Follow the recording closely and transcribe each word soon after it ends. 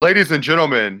Ladies and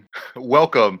gentlemen,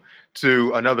 welcome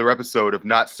to another episode of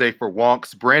Not Safe for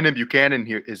Wonks. Brandon Buchanan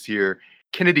is here.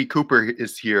 Kennedy Cooper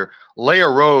is here.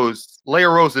 Leia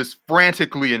Rose is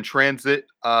frantically in transit.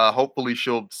 Hopefully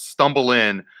she'll stumble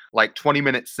in like 20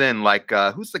 minutes in. Like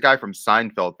who's the guy from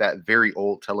Seinfeld? That very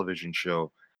old television show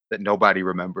that nobody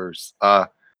remembers.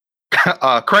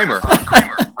 Kramer,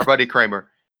 our buddy Kramer.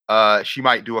 She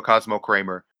might do a Cosmo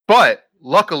Kramer, but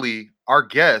luckily our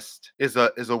guest is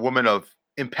a woman of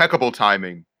impeccable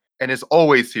timing and is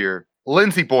always here.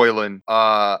 Lindsey Boylan.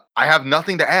 I have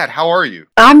nothing to add. How are you?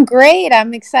 I'm great.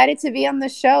 I'm excited to be on the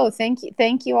show. Thank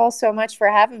you all so much for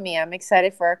having me. I'm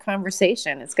excited for our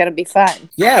conversation. It's going to be fun.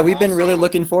 Yeah, we've been really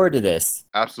looking forward to this.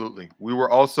 Absolutely. We were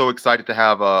also excited to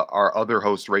have our other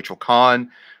host, Rachel Kahn,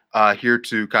 here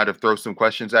to kind of throw some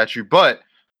questions at you. But,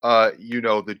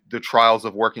 the trials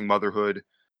of working motherhood,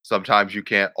 sometimes you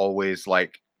can't always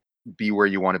be where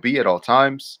you want to be at all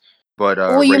times. But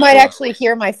well, you might actually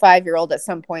hear my 5-year-old at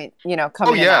some point,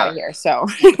 coming out of here. So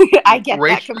I get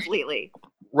that completely.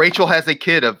 Rachel has a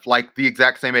kid of the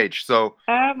exact same age. So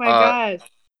oh my gosh.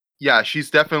 Yeah, she's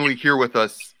definitely here with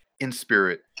us in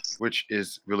spirit, which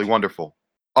is really wonderful.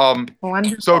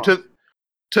 Wonderful. So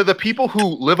to the people who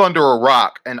live under a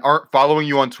rock and aren't following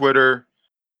you on Twitter,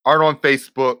 aren't on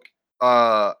Facebook,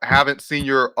 haven't seen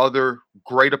your other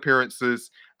great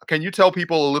appearances, can you tell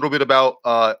people a little bit about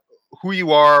who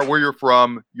you are, where you're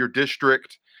from, your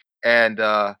district, and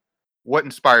what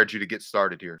inspired you to get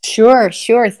started here? Sure.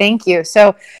 Thank you.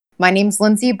 So my name's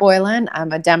Lindsey Boylan.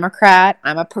 I'm a Democrat.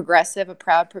 I'm a progressive, a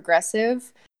proud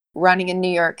progressive, running in New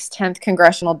York's 10th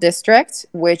congressional district,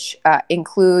 which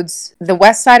includes the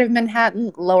west side of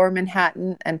Manhattan, lower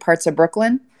Manhattan, and parts of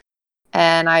Brooklyn.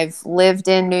 And I've lived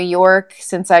in New York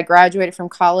since I graduated from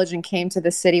college and came to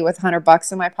the city with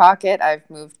 $100 in my pocket. I've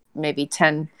moved maybe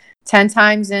 10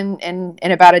 times in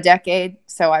about a decade.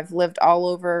 So I've lived all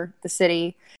over the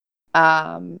city.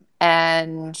 And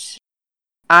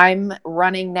I'm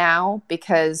running now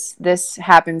because this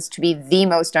happens to be the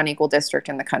most unequal district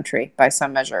in the country by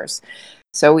some measures.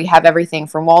 So we have everything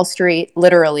from Wall Street,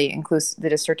 literally the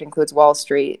district includes Wall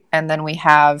Street. And then we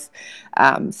have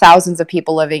thousands of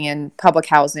people living in public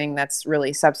housing that's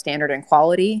really substandard in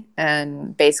quality.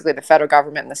 And basically the federal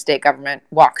government and the state government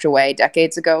walked away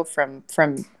decades ago from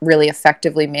really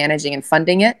effectively managing and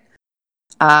funding it.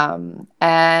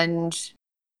 And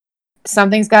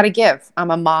something's got to give.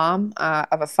 I'm a mom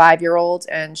of a 5-year-old,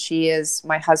 and she is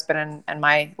my husband and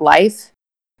my life.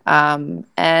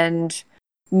 And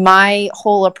my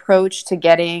whole approach to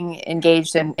getting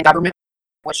engaged in government,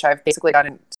 which I've basically done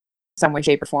in some way,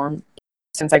 shape, or form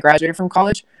since I graduated from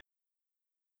college,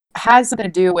 has something to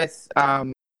do with,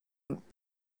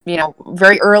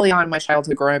 very early on in my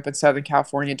childhood, growing up in Southern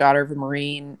California, daughter of a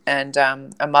Marine, and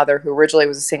a mother who originally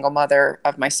was a single mother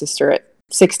of my sister at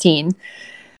 16.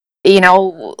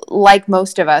 Like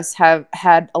most of us, have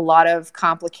had a lot of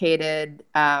complicated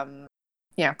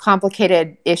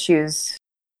issues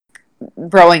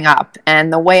growing up.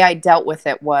 And the way I dealt with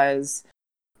it was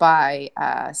by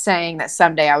saying that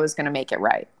someday I was going to make it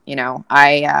right.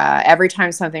 Every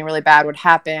time something really bad would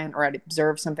happen, or I'd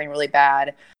observe something really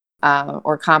bad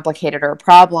or complicated or a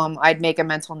problem, I'd make a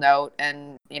mental note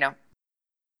and,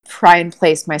 try and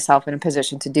place myself in a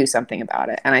position to do something about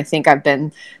it. And I think I've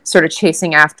been sort of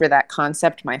chasing after that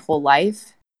concept my whole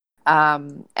life.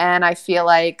 And I feel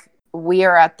like we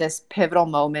are at this pivotal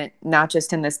moment, not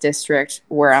just in this district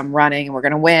where I'm running and we're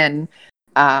going to win,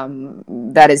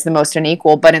 that is the most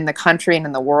unequal, but in the country and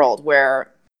in the world, where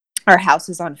our house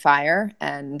is on fire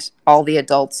and all the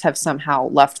adults have somehow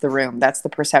left the room. That's the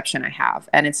perception I have.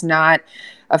 And it's not,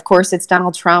 of course, it's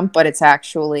Donald Trump, but it's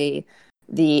actually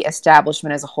the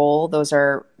establishment as a whole. Those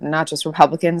are not just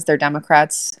Republicans, they're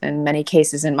Democrats. In many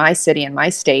cases in my city and my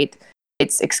state,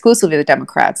 it's exclusively the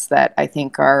Democrats that I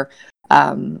think are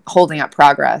holding up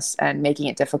progress and making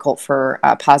it difficult for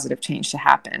positive change to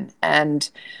happen. And,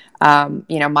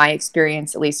 my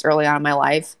experience, at least early on in my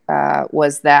life,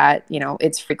 was that,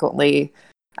 it's frequently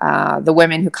the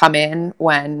women who come in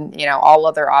when, all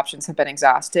other options have been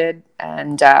exhausted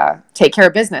and take care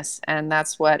of business. And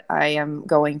that's what I am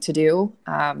going to do.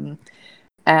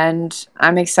 And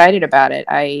I'm excited about it.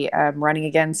 I am running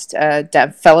against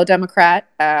a fellow Democrat,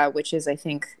 which is, I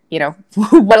think,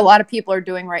 what a lot of people are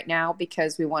doing right now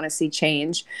because we want to see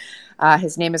change.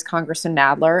 His name is Congressman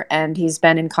Nadler, and he's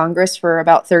been in Congress for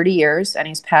about 30 years, and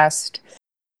he's passed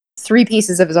 3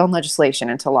 pieces of his own legislation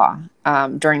into law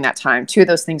during that time. 2 of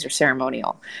those things are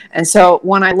ceremonial. And so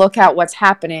when I look at what's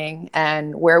happening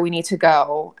and where we need to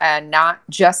go, and not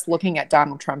just looking at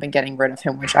Donald Trump and getting rid of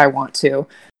him, which I want to,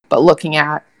 but looking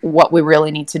at what we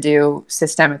really need to do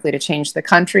systemically to change the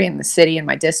country and the city and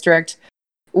my district.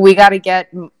 We got to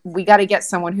get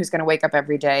someone who's going to wake up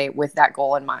every day with that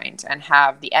goal in mind and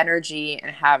have the energy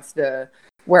and have the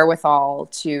wherewithal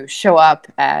to show up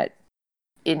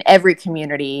in every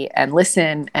community and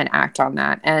listen and act on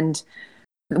that. And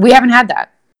we haven't had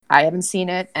that. I haven't seen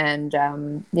it. And,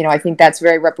 I think that's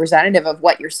very representative of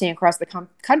what you're seeing across the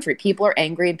country. People are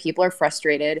angry and people are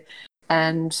frustrated.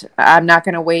 And I'm not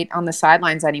going to wait on the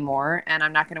sidelines anymore. And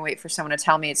I'm not going to wait for someone to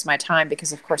tell me it's my time,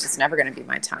 because, of course, it's never going to be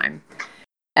my time.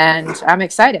 And I'm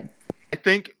excited. I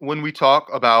think when we talk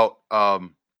about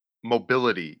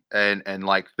mobility and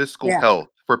like fiscal health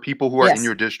for people who are in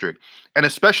your district, and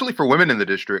especially for women in the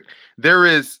district, there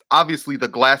is obviously the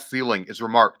glass ceiling is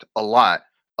remarked a lot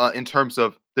in terms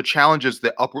of the challenges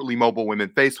that upwardly mobile women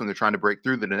face when they're trying to break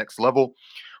through to the next level.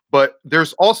 But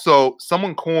there's also,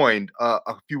 someone coined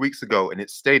a few weeks ago, and it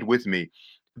stayed with me,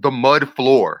 the mud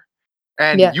floor.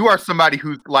 And you are somebody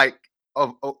who's like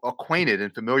acquainted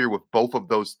and familiar with both of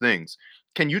those things.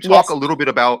 Can you talk a little bit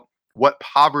about what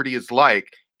poverty is like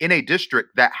in a district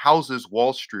that houses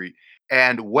Wall Street,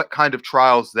 and what kind of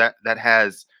trials that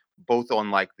has both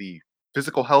on like the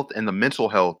physical health and the mental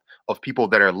health of people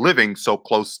that are living so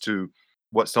close to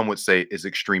what some would say is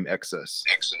extreme excess?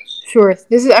 Sure.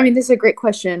 This is a great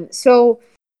question. So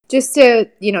just to,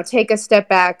 take a step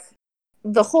back,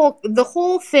 the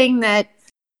whole thing that,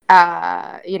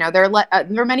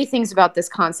 there are many things about this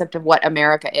concept of what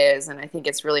America is, and I think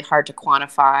it's really hard to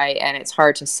quantify, and it's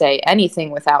hard to say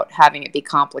anything without having it be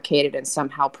complicated and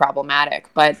somehow problematic.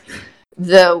 But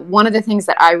one of the things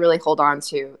that I really hold on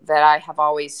to, that I have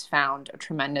always found a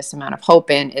tremendous amount of hope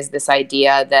in, is this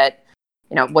idea that,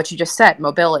 what you just said,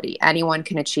 mobility. Anyone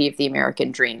can achieve the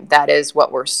American dream. That is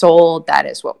what we're sold. That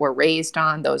is what we're raised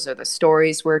on. Those are the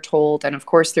stories we're told. And of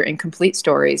course, they're incomplete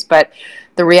stories. But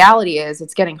the reality is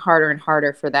it's getting harder and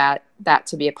harder for that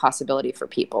to be a possibility for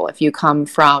people. If you come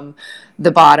from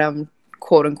the bottom,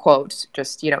 quote unquote,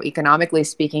 just, economically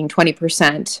speaking,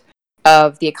 20%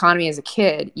 of the economy as a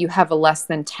kid, you have a less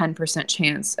than 10%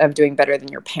 chance of doing better than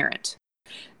your parent.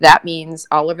 That means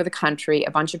all over the country,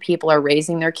 a bunch of people are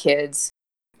raising their kids,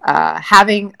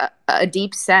 having a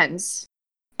deep sense,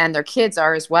 and their kids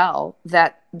are as well,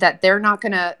 that they're not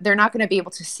gonna be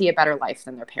able to see a better life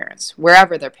than their parents,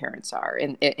 wherever their parents are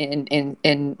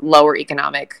in lower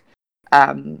economic,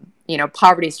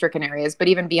 poverty-stricken areas, but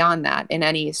even beyond that, in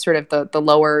any sort of the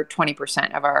lower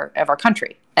 20% of our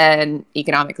country, and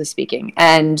economically speaking,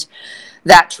 and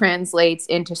that translates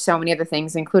into so many other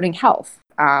things, including health.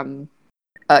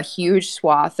 A huge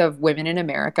swath of women in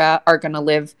America are going to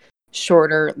live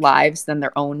shorter lives than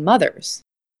their own mothers.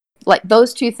 Like,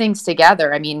 those two things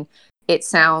together, it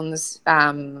sounds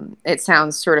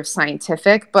sort of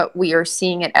scientific, but we are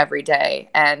seeing it every day.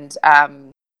 And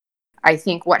I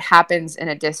think what happens in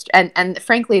a district, and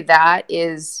frankly, that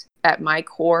is at my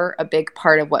core a big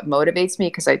part of what motivates me,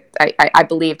 because I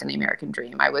believed in the American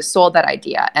dream. I was sold that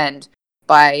idea, and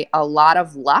by a lot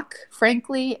of luck,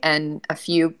 frankly, and a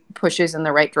few pushes in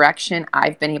the right direction,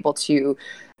 I've been able to,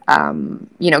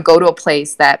 go to a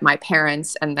place that my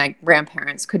parents and my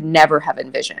grandparents could never have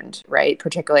envisioned, right?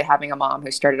 Particularly having a mom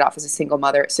who started off as a single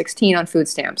mother at 16 on food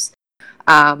stamps.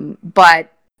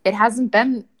 But it hasn't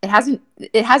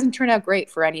turned out great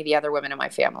for any of the other women in my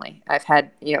family. I've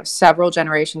had, several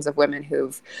generations of women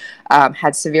who've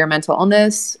had severe mental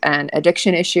illness and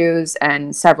addiction issues,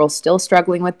 and several still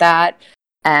struggling with that.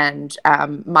 And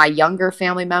my younger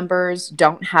family members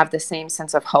don't have the same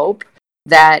sense of hope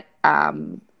that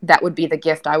would be the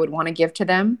gift I would want to give to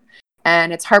them.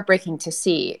 And it's heartbreaking to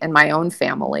see in my own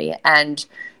family. And,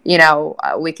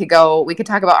 we could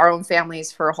talk about our own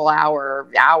families for a whole hour,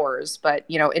 hours, but,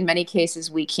 in many cases,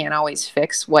 we can't always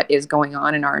fix what is going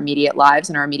on in our immediate lives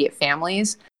and our immediate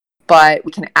families. But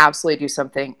we can absolutely do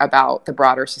something about the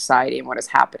broader society and what is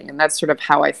happening. And that's sort of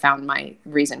how I found my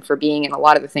reason for being in a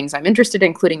lot of the things I'm interested in,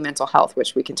 including mental health,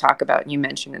 which we can talk about, and you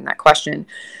mentioned in that question.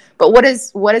 But what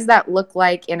does that look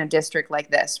like in a district like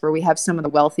this, where we have some of the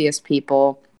wealthiest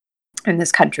people in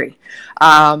this country?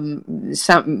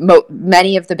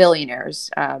 Many of the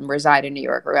billionaires reside in New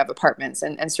York or have apartments,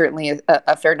 and certainly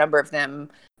a fair number of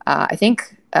them, I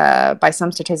think by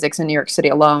some statistics in New York City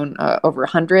alone, over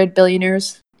 100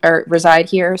 billionaires reside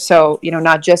here. So,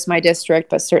 not just my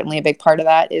district, but certainly a big part of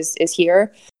that is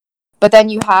here. But then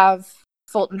you have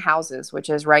Fulton Houses, which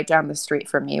is right down the street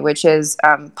from me, which is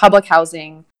public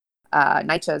housing,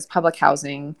 NYCHA's public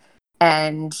housing.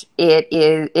 And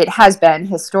it has been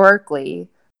historically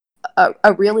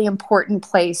a really important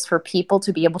place for people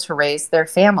to be able to raise their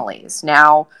families.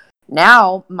 Now,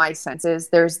 Now my sense is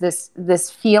there's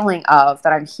this feeling of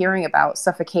that I'm hearing about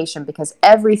suffocation because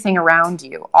everything around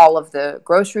you, all of the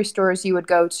grocery stores you would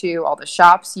go to, all the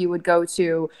shops you would go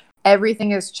to,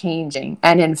 everything is changing.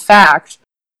 And in fact,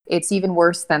 it's even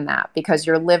worse than that because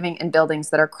you're living in buildings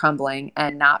that are crumbling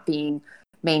and not being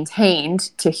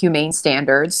maintained to humane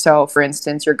standards. So for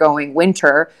instance, you're going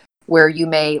winter where you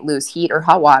may lose heat or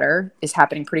hot water is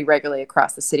happening pretty regularly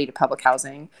across the city to public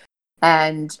housing.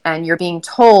 And you're being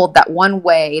told that one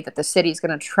way that the city is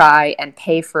going to try and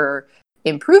pay for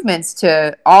improvements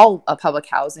to all of public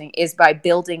housing is by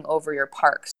building over your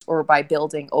parks or by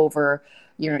building over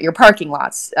your parking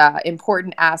lots,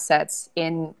 important assets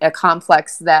in a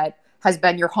complex that has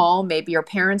been your home, maybe your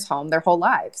parents' home their whole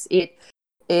lives.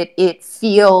 It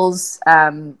feels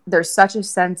there's such a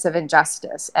sense of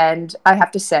injustice. And I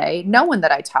have to say, no one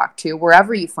that I talk to,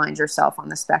 wherever you find yourself on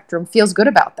the spectrum, feels good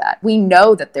about that. We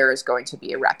know that there is going to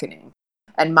be a reckoning.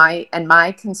 And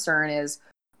my concern is,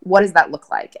 what does that look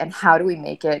like? And how do we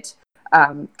make it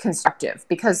constructive?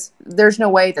 Because there's no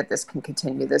way that this can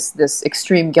continue, this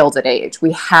extreme Gilded Age.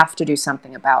 We have to do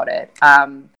something about it.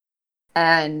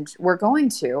 And we're going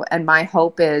to. And my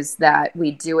hope is that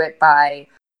we do it by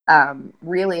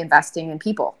really investing in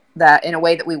people that in a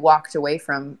way that we walked away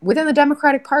from within the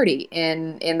Democratic Party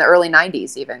in the early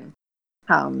 90s even,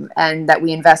 and that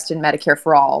we invest in Medicare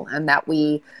for all, and that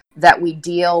we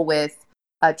deal with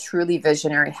a truly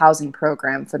visionary housing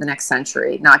program for the next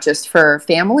century, not just for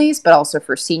families but also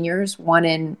for seniors.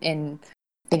 I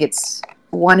think it's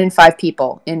 1 in 5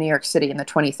 people in New York City in the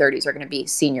 2030s are going to be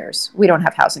seniors. We don't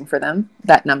have housing for them,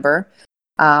 that number.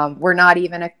 We're not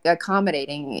even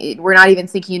accommodating. We're not even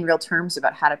thinking in real terms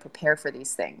about how to prepare for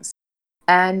these things.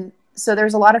 And so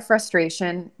there's a lot of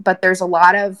frustration, but there's a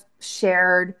lot of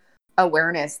shared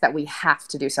awareness that we have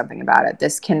to do something about it.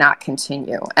 This cannot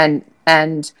continue. And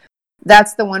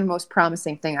that's the one most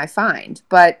promising thing I find.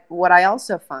 But what I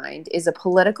also find is a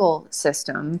political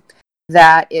system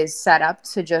that is set up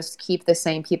to just keep the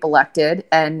same people elected.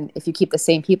 And if you keep the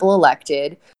same people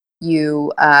elected,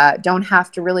 you don't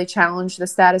have to really challenge the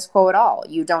status quo at all.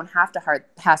 You don't have to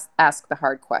ask the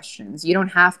hard questions. You don't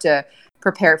have to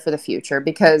prepare for the future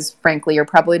because, frankly, you're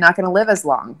probably not going to live as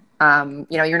long.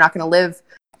 You're not going to live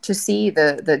to see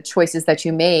the choices that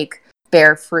you make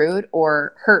bear fruit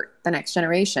or hurt the next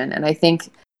generation. And I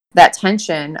think that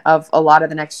tension of a lot of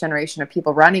the next generation of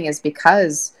people running is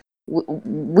because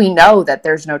we know that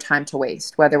there's no time to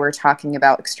waste, whether we're talking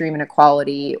about extreme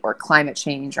inequality or climate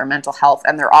change or mental health,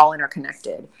 and they're all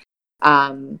interconnected.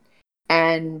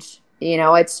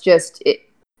 It's just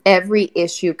every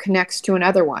issue connects to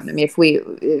another one. I mean,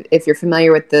 if you're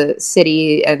familiar with the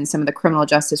city and some of the criminal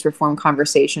justice reform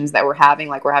conversations that we're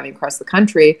having across the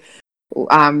country,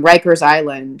 Rikers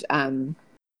Island in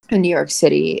New York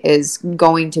City is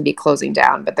going to be closing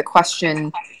down. But the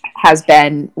question has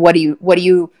been, where do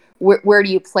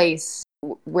you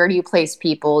place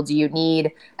people? Do you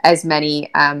need as many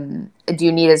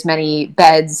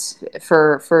beds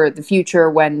for the future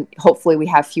when hopefully we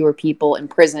have fewer people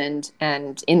imprisoned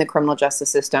and in the criminal justice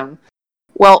system?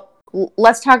 Well,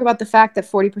 let's talk about the fact that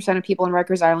 40% of people in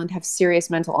Rikers Island have serious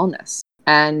mental illness.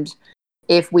 And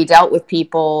if we dealt with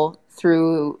people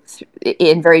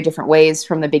in very different ways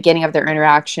from the beginning of their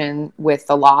interaction with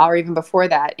the law, or even before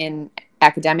that in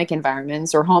academic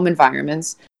environments or home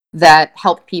environments, that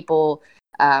help people,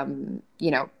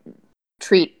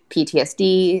 treat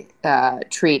PTSD,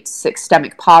 treat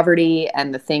systemic poverty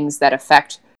and the things that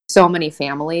affect so many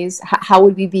families, how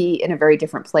would we be in a very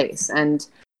different place? And,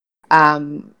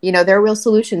 there are real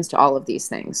solutions to all of these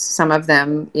things. Some of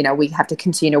them, we have to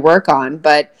continue to work on,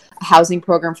 but a housing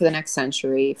program for the next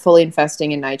century, fully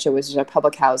investing in NYCHA, which is our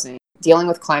public housing, dealing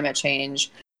with climate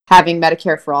change, having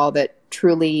Medicare for all that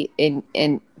truly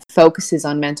focuses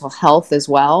on mental health as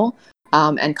well,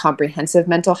 and comprehensive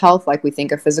mental health, like we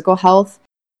think of physical health.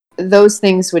 Those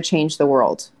things would change the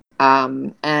world,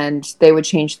 and they would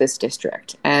change this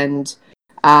district. And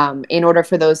in order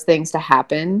for those things to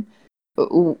happen,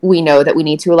 we know that we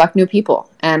need to elect new people.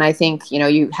 And I think,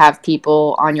 you have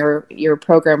people on your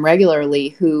program regularly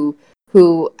who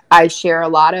I share a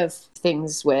lot of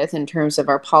things with in terms of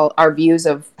our views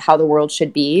of how the world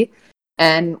should be.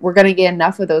 And we're going to get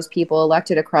enough of those people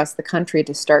elected across the country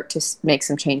to start to make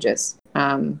some changes.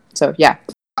 Yeah.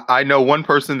 I know one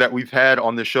person that we've had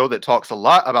on the show that talks a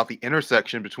lot about the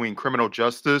intersection between criminal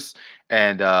justice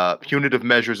and punitive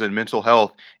measures and mental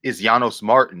health is Janos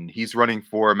Martin. He's running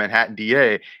for Manhattan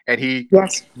DA, and he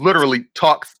literally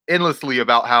talks endlessly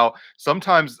about how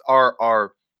sometimes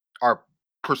our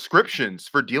prescriptions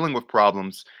for dealing with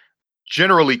problems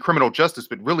generally criminal justice,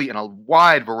 but really in a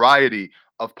wide variety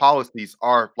of policies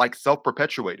are like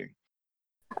self-perpetuating.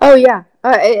 Oh yeah,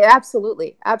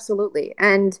 absolutely, absolutely.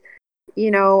 And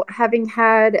having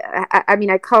had, I mean,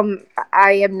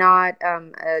 I am not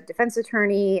a defense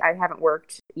attorney. I haven't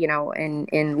worked,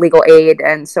 in legal aid,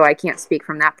 and so I can't speak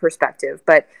from that perspective.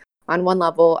 But on one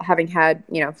level, having had,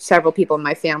 several people in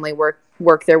my family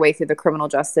work their way through the criminal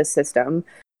justice system,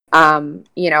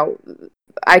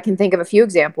 I can think of a few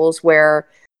examples where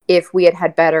if we had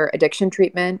had better addiction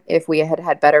treatment, if we had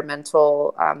had better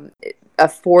mental,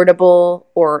 affordable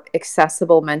or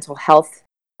accessible mental health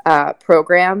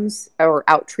programs or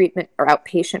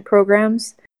outpatient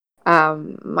programs,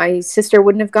 my sister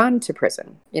wouldn't have gone to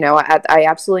prison. I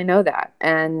absolutely know that,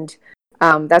 and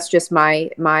that's just my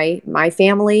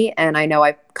family, and I know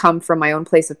I come from my own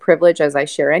place of privilege as I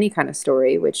share any kind of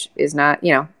story, which is not,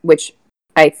 which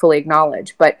I fully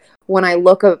acknowledge. But when I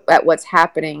look at what's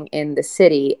happening in the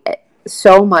city,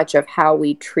 so much of how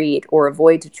we treat or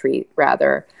avoid to treat,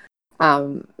 rather,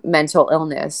 mental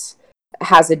illness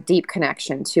has a deep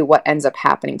connection to what ends up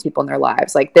happening to people in their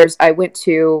lives. Like I went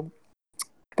to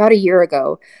about a year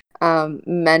ago,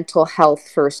 mental health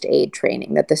first aid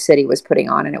training that the city was putting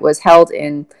on, and it was held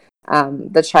in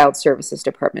the Child Services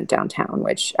Department downtown,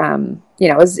 which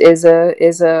is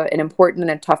an important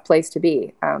and a tough place to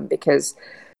be, because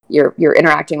you're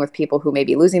interacting with people who may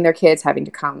be losing their kids, having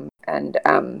to come and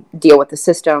deal with the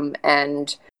system.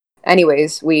 And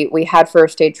anyways, we had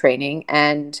first aid training,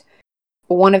 and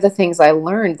one of the things I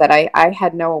learned that I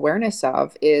had no awareness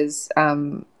of is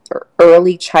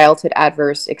early childhood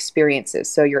adverse experiences.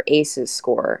 So your ACEs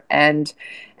score, and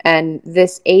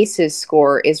this ACEs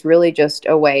score is really just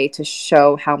a way to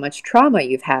show how much trauma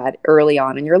you've had early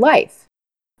on in your life.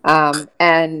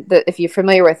 If you're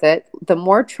familiar with it, the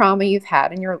more trauma you've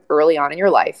had early on in your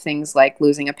life, things like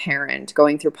losing a parent,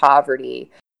 going through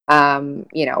poverty,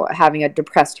 having a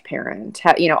depressed parent,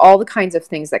 all the kinds of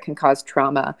things that can cause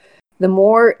trauma.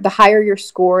 The higher your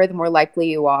score, the more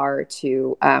likely you are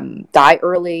to die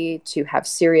early, to have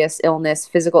serious illness,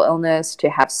 physical illness, to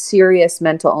have serious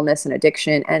mental illness and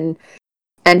addiction, and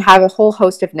have a whole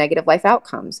host of negative life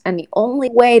outcomes. And the only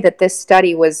way that this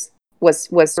study was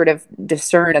sort of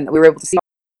discerned, and that we were able to see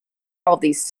all of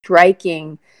these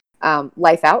striking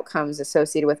life outcomes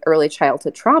associated with early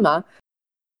childhood trauma,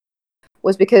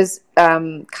 was because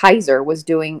Kaiser was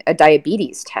doing a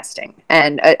diabetes testing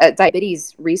and a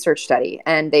diabetes research study,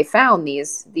 and they found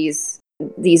these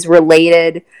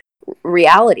related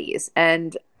realities.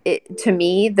 And to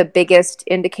me, the biggest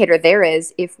indicator there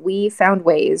is if we found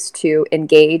ways to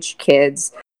engage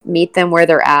kids, meet them where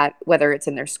they're at, whether it's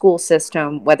in their school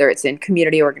system, whether it's in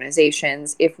community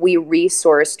organizations, if we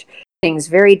resourced things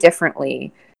very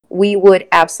differently, we would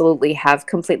absolutely have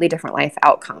completely different life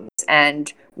outcomes.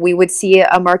 And we would see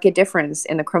a marked difference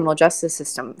in the criminal justice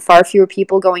system, far fewer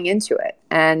people going into it.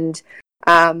 And,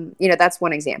 that's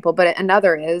one example. But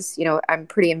another is, I'm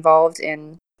pretty involved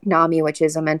in NAMI, which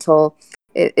is a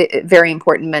very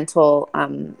important mental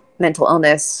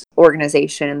illness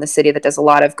organization in the city that does a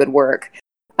lot of good work,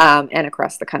 and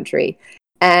across the country.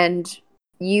 And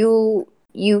you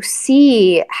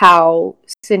see how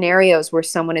scenarios where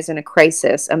someone is in a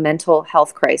crisis, a mental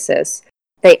health crisis,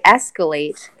 they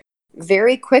escalate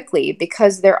very quickly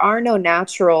because there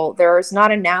is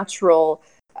not a natural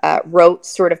rote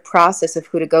sort of process of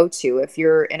who to go to. If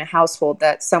you're in a household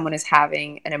that someone is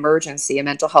having an emergency, a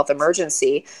mental health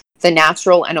emergency, the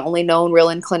natural and only known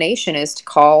real inclination is to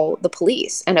call the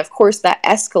police. And of course that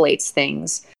escalates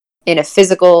things in a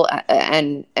physical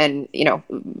and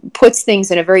puts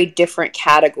things in a very different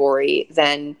category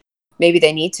than maybe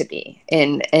they need to be.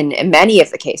 In many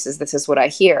of the cases, this is what I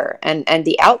hear. And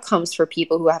the outcomes for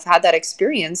people who have had that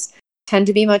experience tend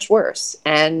to be much worse.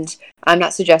 And I'm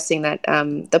not suggesting that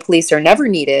the police are never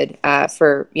needed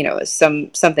for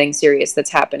something serious that's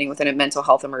happening within a mental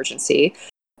health emergency,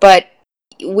 but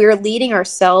we're leading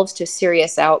ourselves to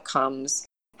serious outcomes,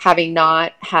 having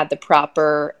not had the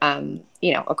proper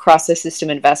across the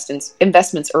system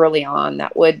investments early on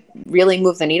that would really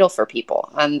move the needle for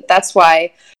people. And that's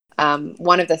why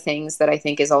one of the things that I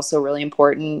think is also really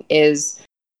important is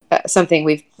something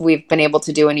we've been able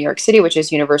to do in New York City, which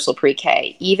is universal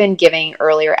pre-K. Even giving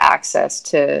earlier access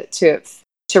to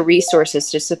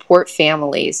resources to support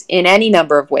families in any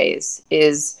number of ways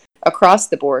is across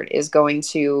the board is going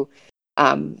to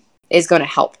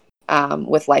help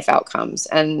with life outcomes.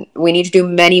 And we need to do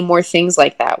many more things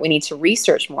like that. We need to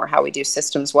research more how we do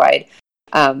systems-wide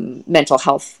mental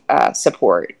health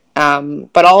support.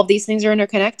 But all of these things are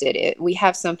interconnected. We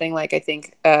have something like, I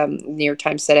think New York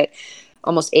Times said it,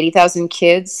 almost 80,000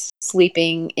 kids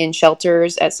sleeping in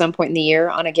shelters at some point in the year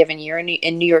on a given year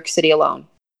in New York City alone.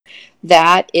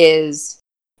 That is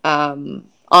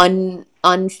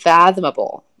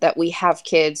unfathomable, that we have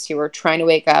kids who are trying to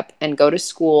wake up and go to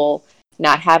school,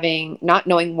 not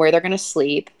knowing where they're going to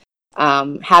sleep,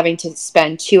 having to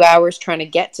spend 2 hours trying to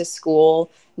get to school,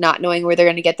 not knowing where they're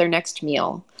going to get their next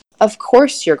meal. Of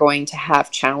course, you're going to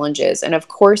have challenges, and of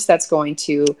course, that's going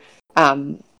to,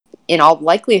 in all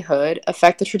likelihood,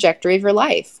 affect the trajectory of your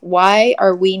life. Why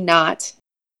are we not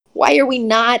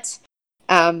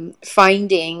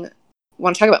finding? I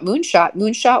want to talk about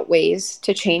moonshot ways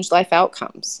to change life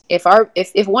outcomes. If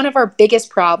one of our biggest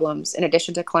problems, in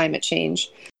addition to climate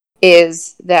change,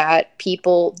 is that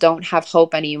people don't have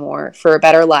hope anymore for a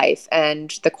better life,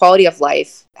 and the quality of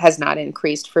life has not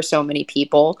increased for so many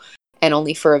people, and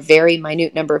only for a very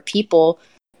minute number of people,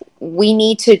 we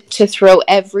need to throw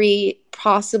every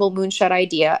possible moonshot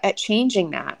idea at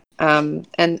changing that. And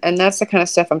that's the kind of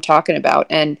stuff I'm talking about,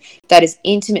 and that is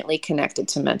intimately connected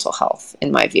to mental health,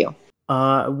 in my view.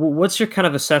 What's your kind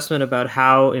of assessment about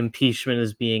how impeachment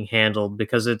is being handled?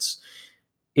 Because it's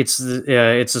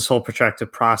this whole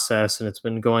protracted process, and it's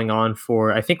been going on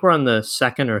for, I think we're on the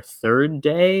second or third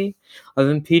day of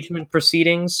impeachment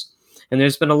proceedings. And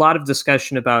there's been a lot of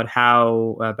discussion about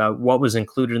what was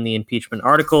included in the impeachment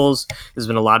articles. There's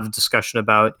been a lot of discussion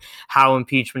about how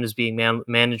impeachment is being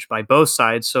managed by both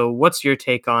sides. So what's your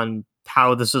take on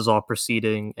how this is all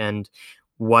proceeding, and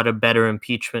what a better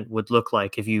impeachment would look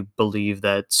like if you believe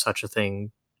that such a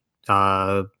thing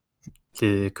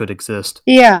could exist?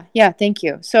 Yeah, thank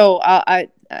you. So I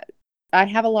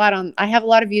have a lot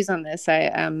of views on this.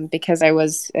 Because I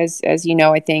was, as you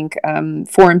know, I think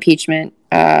for impeachment,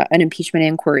 an impeachment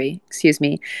inquiry,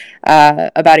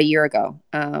 about a year ago,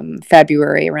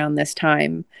 February, around this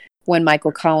time, when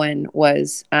Michael Cohen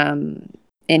was in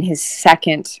his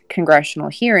second congressional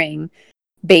hearing,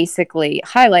 basically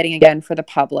highlighting again for the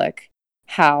public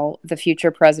how the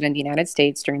future president of the United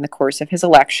States, during the course of his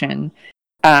election,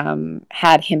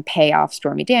 had him pay off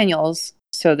Stormy Daniels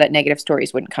so that negative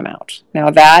stories wouldn't come out.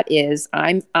 Now that is,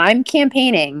 I'm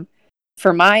campaigning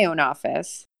for my own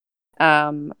office.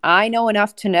 I know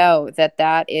enough to know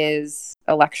that is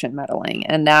election meddling,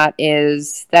 and that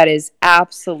is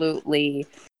absolutely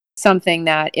something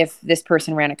that, if this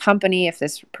person ran a company, if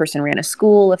this person ran a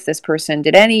school, if this person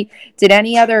did any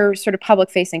other sort of public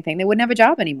facing thing, they wouldn't have a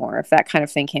job anymore if that kind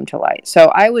of thing came to light.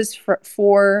 So I was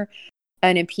for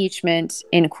an impeachment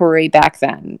inquiry back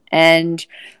then. And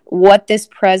what this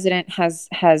president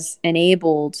has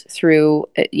enabled through,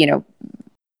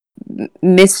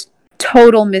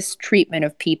 total mistreatment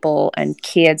of people and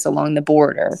kids along the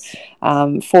border,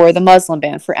 for the Muslim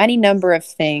ban, for any number of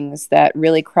things that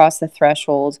really cross the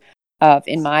threshold of,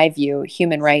 in my view,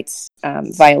 human rights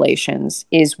violations,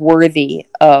 is worthy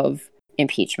of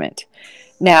impeachment.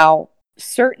 Now,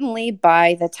 certainly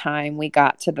by the time we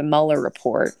got to the Mueller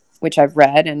report, which I've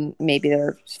read, and maybe there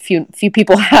are few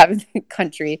people have in the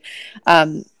country,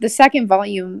 the second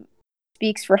volume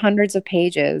speaks for hundreds of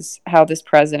pages how this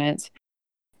president,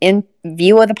 in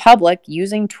view of the public,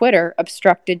 using Twitter,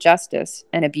 obstructed justice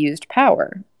and abused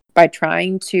power by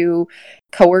trying to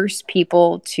coerce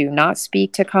people to not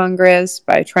speak to Congress,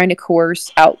 by trying to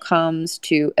coerce outcomes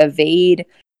to evade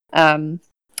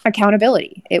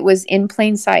accountability. It was in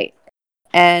plain sight.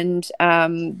 And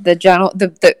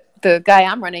the guy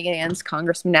I'm running against,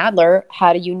 Congressman Nadler,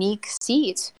 had a unique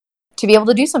seat to be able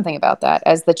to do something about that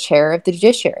as the chair of the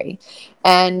judiciary.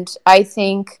 And I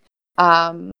think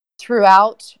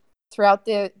throughout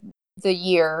the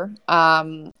year,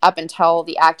 up until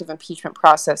the active impeachment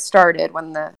process started,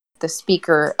 when the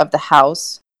Speaker of the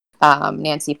House,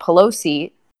 Nancy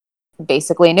Pelosi,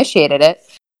 basically initiated it,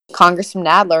 Congressman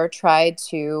Nadler tried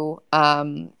to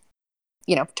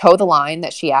toe the line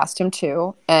that she asked him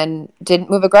to, and didn't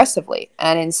move aggressively.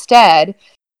 And instead,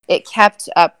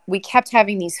 we kept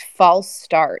having these false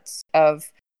starts of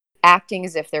acting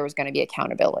as if there was going to be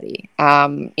accountability.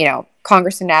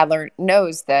 Congressman Nadler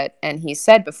knows that, and he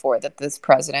said before, that this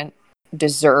president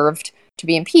deserved to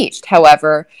be impeached.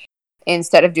 However,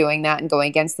 instead of doing that and going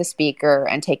against the speaker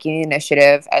and taking the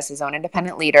initiative as his own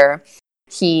independent leader,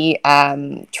 he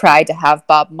tried to have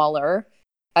Bob Mueller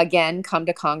again come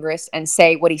to Congress and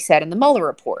say what he said in the Mueller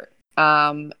report.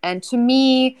 And to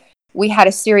me, we had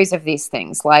a series of these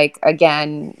things. Like,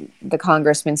 again, the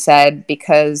congressman said,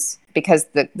 because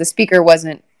the speaker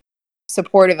wasn't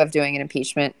supportive of doing an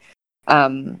impeachment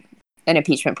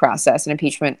process, an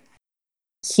impeachment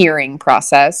hearing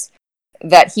process,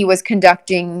 that he was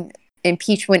conducting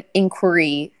impeachment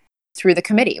inquiry through the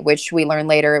committee, which we learned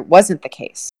later it wasn't the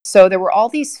case. So there were all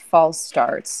these false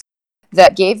starts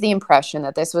that gave the impression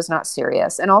that this was not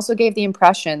serious, and also gave the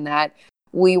impression that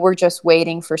we were just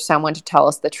waiting for someone to tell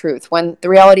us the truth, when the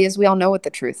reality is we all know what the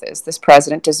truth is. This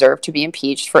president deserved to be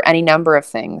impeached for any number of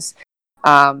things.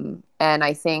 And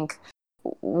I think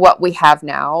what we have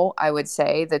now, I would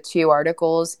say the 2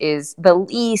 articles is the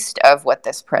least of what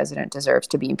this president deserves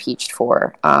to be impeached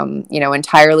for,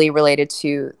 entirely related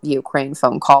to the Ukraine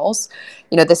phone calls.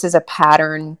 This is a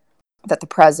pattern that the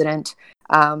president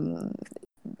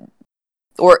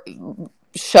or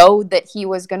showed that he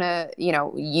was going to,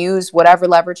 use whatever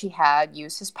leverage he had,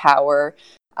 use his power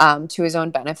to his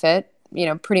own benefit,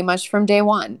 pretty much from day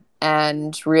one,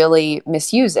 and really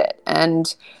misuse it.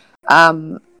 And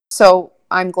so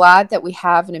I'm glad that we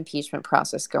have an impeachment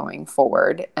process going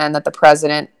forward, and that the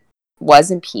president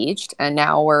was impeached, and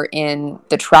now we're in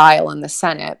the trial in the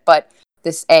Senate. But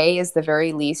this is the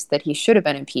very least that he should have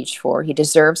been impeached for. He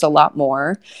deserves a lot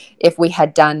more. If we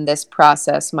had done this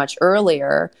process much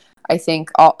earlier, I think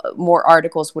more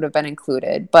articles would have been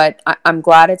included. But I'm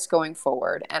glad it's going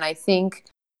forward. And I think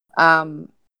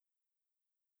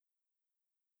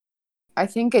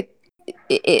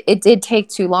it did take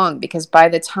too long, because by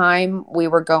the time we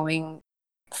were going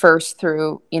first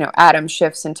through, Adam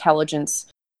Schiff's intelligence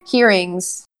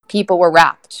hearings, people were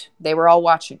rapt. They were all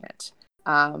watching it.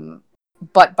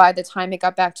 But by the time it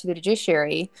got back to the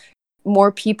judiciary,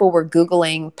 more people were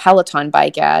Googling Peloton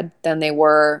bike ad than they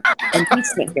were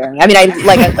impeachment hearing. I mean,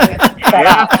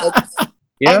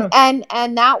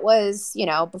 and that was,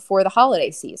 before the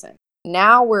holiday season.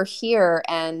 Now we're here,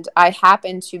 and I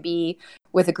happen to be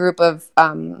with a group of,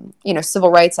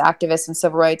 civil rights activists and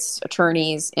civil rights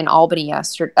attorneys in Albany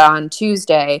on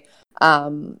Tuesday,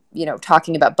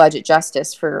 talking about budget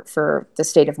justice for the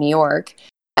state of New York.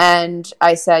 And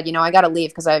I said, I got to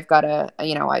leave because I've got to,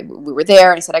 we were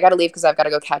there, and I said, I got to leave because I've got to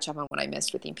go catch up on what I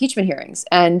missed with the impeachment hearings.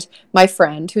 And my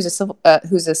friend, who's a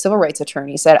civil rights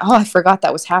attorney, said, oh, I forgot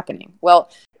that was happening. Well,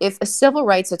 if a civil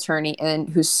rights attorney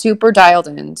who's super dialed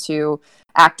into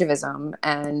activism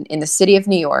and in the city of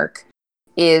New York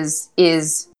is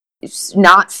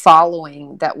not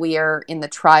following that we are in the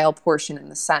trial portion in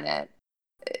the Senate,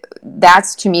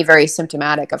 that's to me very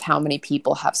symptomatic of how many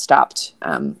people have stopped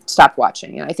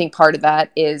watching. And I think part of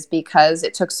that is because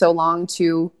it took so long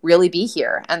to really be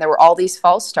here, and there were all these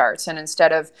false starts. And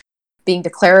instead of being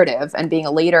declarative and being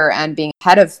a leader and being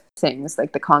ahead of things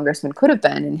like the congressman could have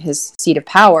been in his seat of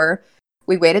power,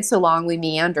 we waited so long, we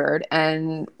meandered,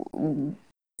 and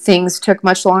things took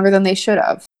much longer than they should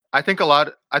have. I think a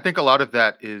lot of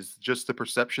that is just the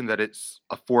perception that it's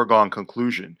a foregone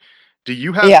conclusion. Do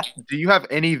you have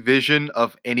any vision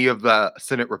of any of the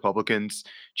Senate Republicans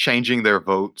changing their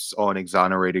votes on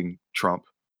exonerating Trump?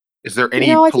 Is there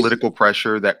any political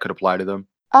pressure that could apply to them?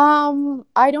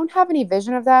 I don't have any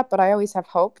vision of that, but I always have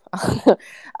hope. But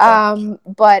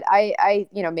I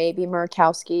maybe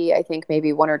Murkowski, I think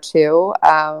maybe 1 or 2.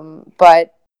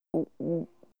 But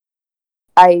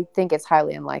I think it's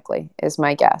highly unlikely, is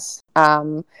my guess.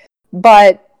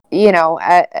 But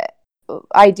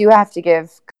I do have to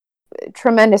give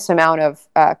tremendous amount of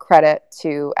credit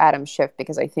to Adam Schiff,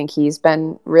 because I think he's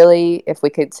been really, if we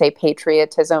could say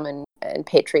patriotism and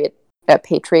patriot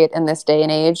in this day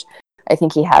and age, I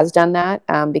think he has done that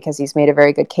because he's made a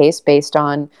very good case based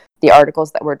on the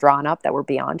articles that were drawn up that were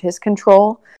beyond his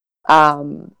control.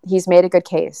 He's made a good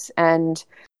case. And,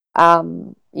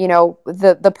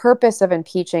 the purpose of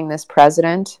impeaching this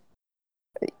president,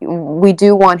 we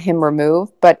do want him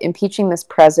removed, but impeaching this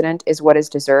president is what is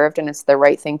deserved, and it's the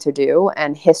right thing to do.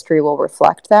 And history will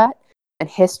reflect that. And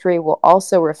history will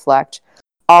also reflect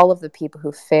all of the people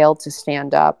who failed to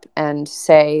stand up and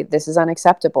say this is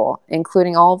unacceptable,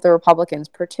 including all of the Republicans,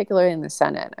 particularly in the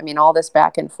Senate. I mean, all this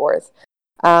back and forth.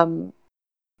 One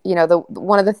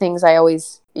of the things I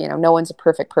always, no one's a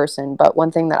perfect person, but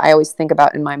one thing that I always think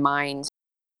about in my mind,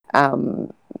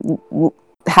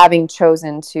 having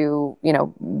chosen to,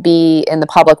 be in the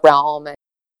public realm and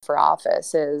for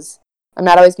office, is I'm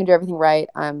not always going to do everything right.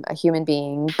 I'm a human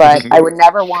being, but I would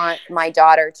never want my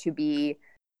daughter to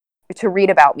read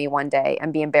about me one day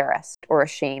and be embarrassed or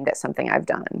ashamed at something I've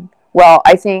done. Well,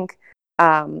 I think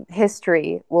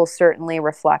history will certainly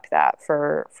reflect that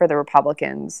for the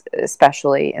Republicans,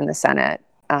 especially in the Senate,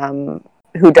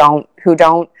 who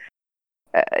don't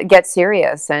get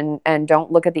serious and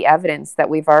don't look at the evidence that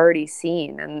we've already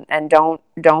seen, and don't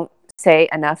say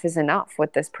enough is enough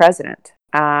with this president.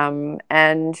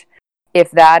 And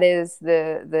if that is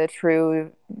the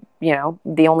true,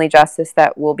 the only justice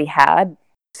that will be had,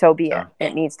 so be it.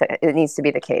 It needs to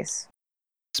be the case.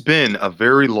 It's been a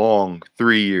very long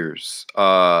 3 years,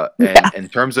 Yeah. and in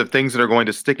terms of things that are going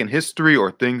to stick in history or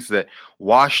things that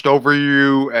washed over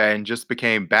you and just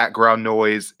became background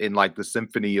noise in, like, the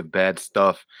symphony of bad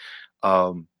stuff,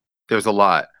 um, there's a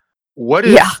lot. What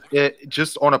Yeah. is it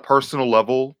just on a personal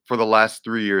level for the last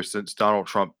 3 years since Donald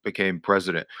Trump became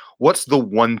president, what's the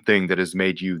one thing that has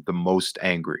made you the most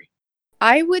angry?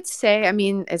 I would say, I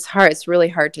mean, it's hard. It's really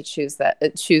hard to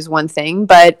choose one thing,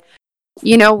 but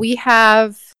we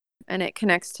have, and it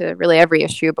connects to really every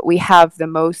issue, but we have the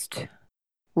most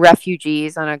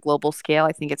refugees on a global scale.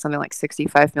 I think it's something like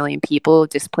 65 million people,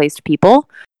 displaced people.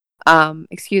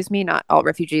 Excuse me, not all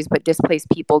refugees, but displaced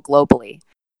people globally.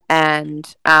 And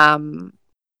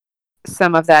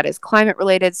some of that is climate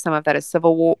related, some of that is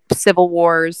civil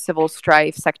wars, civil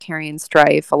strife, sectarian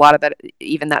strife. A lot of that,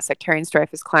 even that sectarian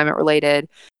strife, is climate related.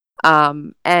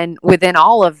 And within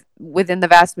the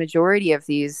vast majority of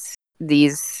these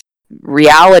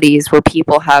realities where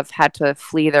people have had to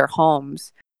flee their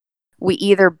homes, we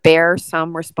either bear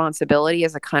some responsibility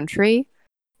as a country,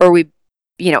 or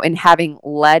in having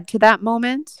led to that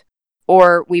moment,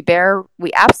 or we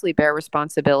absolutely bear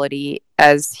responsibility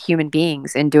as human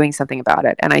beings in doing something about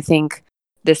it. And I think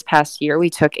this past year we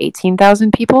took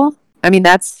 18,000 people. I mean,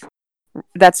 that's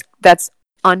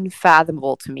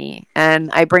unfathomable to me. And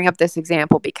I bring up this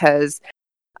example because,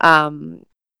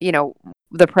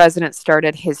 the president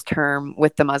started his term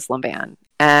with the Muslim ban,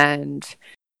 and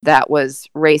that was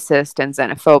racist and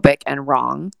xenophobic and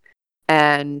wrong.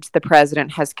 And the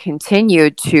president has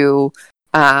continued to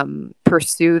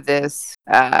pursue this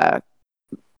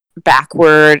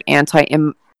backward,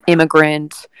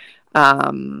 anti-immigrant,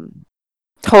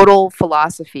 total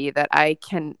philosophy that I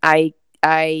can't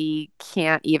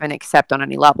even accept on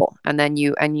any level. And then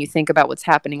you think about what's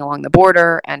happening along the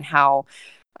border and how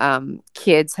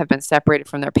kids have been separated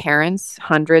from their parents,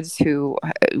 hundreds who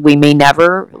we may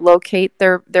never locate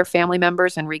their family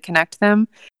members and reconnect them.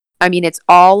 I mean, it's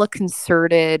been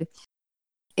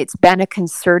a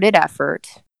concerted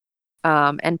effort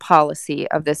and policy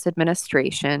of this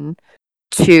administration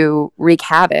to wreak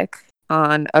havoc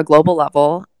on a global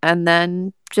level, and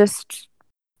then just,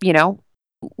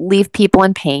 leave people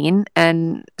in pain,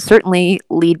 and certainly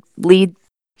lead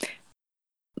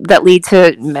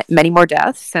to many more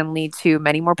deaths and lead to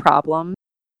many more problems.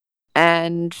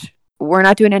 And we're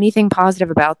not doing anything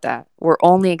positive about that. We're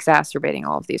only exacerbating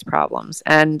all of these problems.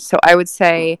 And so I would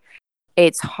say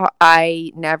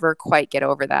I never quite get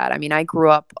over that. I mean, I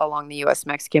grew up along the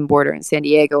U.S.-Mexican border in San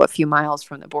Diego, a few miles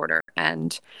from the border.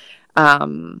 And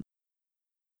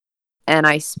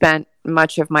I spent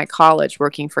much of my college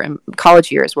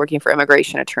years working for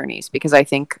immigration attorneys, because I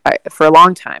think for a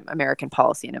long time, American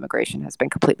policy in immigration has been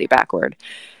completely backward.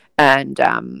 And,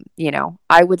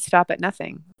 I would stop at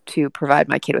nothing to provide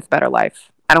my kid with a better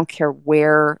life. I don't care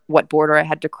what border I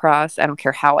had to cross. I don't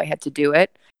care how I had to do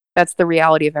it. That's the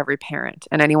reality of every parent.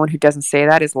 And anyone who doesn't say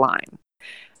that is lying.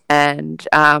 And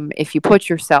if you put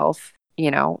yourself,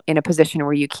 in a position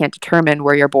where you can't determine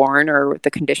where you're born or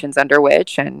the conditions under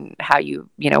which, and how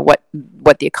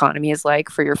what the economy is like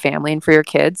for your family and for your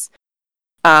kids,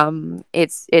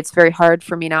 it's very hard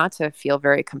for me not to feel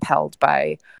very compelled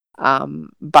by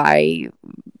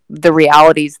the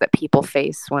realities that people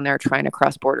face when they're trying to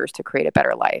cross borders to create a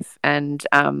better life. And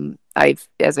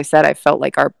as I said, I felt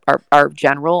like our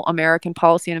general American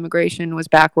policy on immigration was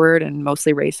backward and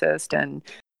mostly racist and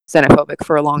xenophobic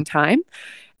for a long time.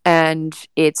 And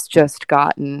it's just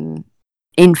gotten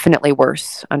infinitely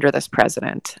worse under this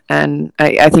president. And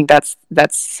I think that's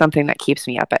something that keeps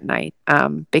me up at night,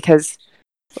 because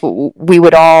we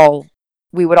would all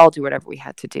do whatever we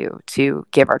had to do to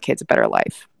give our kids a better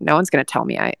life. No one's going to tell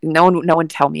me no one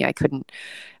tell me I couldn't,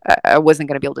 I wasn't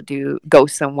going to be able to go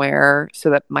somewhere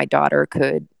so that my daughter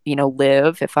could,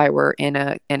 live if I were in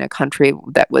a country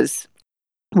that was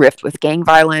rift with gang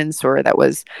violence, or that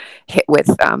was hit with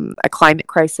a climate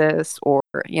crisis, or,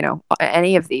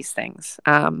 any of these things.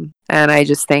 And I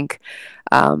just think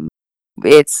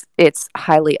it's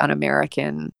highly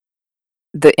un-American,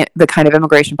 the kind of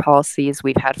immigration policies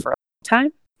we've had for a long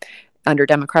time under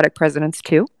Democratic presidents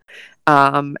too.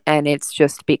 And it's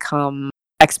just become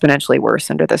exponentially worse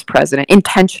under this president,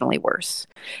 intentionally worse.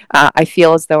 I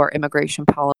feel as though our immigration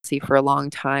policy for a long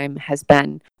time has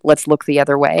been, let's look the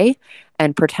other way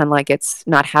and pretend like it's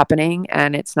not happening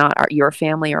and it's not your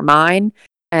family or mine.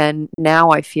 And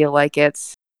now I feel like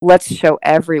it's, let's show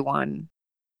everyone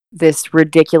this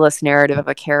ridiculous narrative of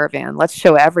a caravan. Let's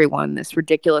show everyone this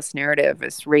ridiculous narrative,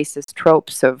 this racist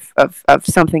tropes of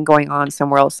something going on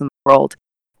somewhere else in the world,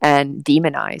 and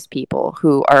demonize people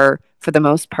who are, for the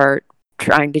most part,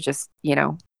 trying to just,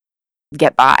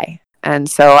 get by. And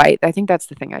so I think that's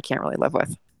the thing I can't really live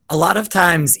with. A lot of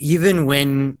times, even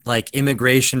when like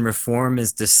immigration reform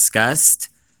is discussed,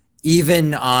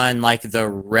 even on like the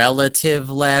relative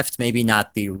left, maybe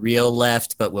not the real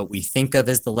left, but what we think of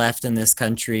as the left in this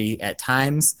country at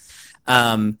times,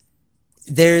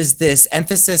 there's this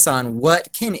emphasis on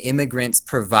what can immigrants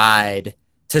provide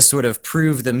to sort of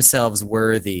prove themselves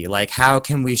worthy? Like, how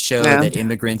can we show that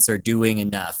immigrants are doing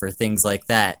enough or things like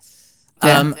that?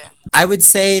 I would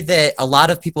say that a lot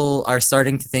of people are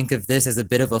starting to think of this as a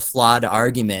bit of a flawed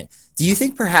argument. Do you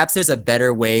think perhaps there's a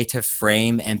better way to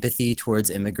frame empathy towards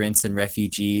immigrants and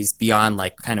refugees beyond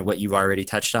like kind of what you've already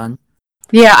touched on?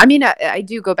 Yeah, I mean, I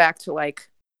do go back to like,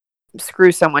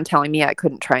 screw someone telling me I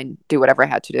couldn't try and do whatever I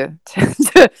had to do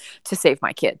to save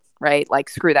my kid, right? Like,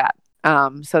 screw that.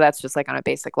 So that's just like on a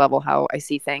basic level how I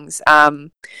see things.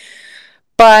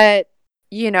 But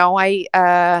you know, I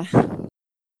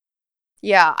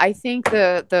think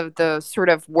the sort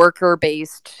of worker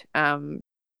based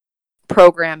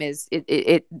program is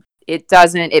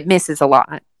it misses a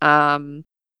lot.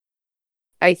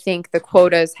 I think the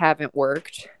quotas haven't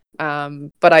worked.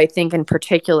 But I think in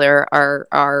particular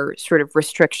our sort of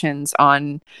restrictions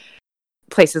on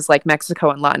places like Mexico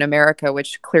and Latin America,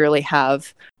 which clearly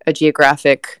have a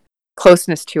geographic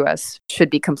closeness to us, should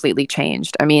be completely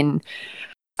changed. I mean,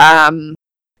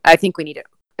 I think we need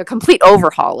a complete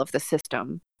overhaul of the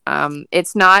system.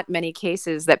 It's not many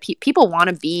cases that people want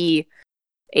to be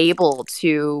able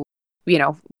to, you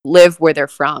know, live where they're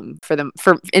from.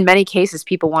 In many cases,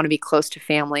 people want to be close to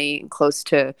family and close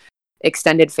to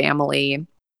extended family.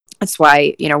 That's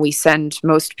why, you know, we send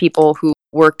most people who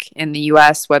work in the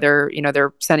US, whether, you know,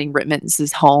 they're sending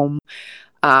remittances home.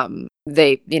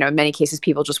 They, you know, in many cases,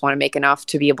 people just want to make enough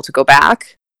to be able to go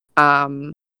back.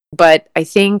 But I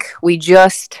think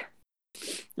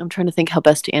I'm trying to think how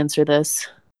best to answer this.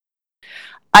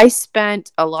 I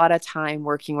spent a lot of time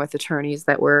working with attorneys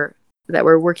that were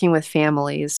working with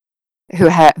families who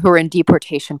were in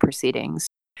deportation proceedings.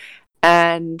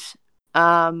 And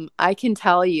I can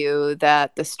tell you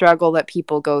that the struggle that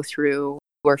people go through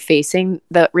who are facing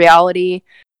the reality,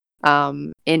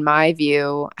 in my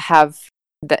view, have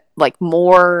that like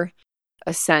more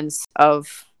a sense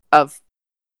of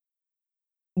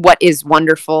what is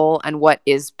wonderful and what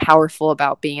is powerful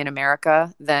about being in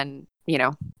America than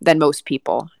most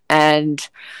people. And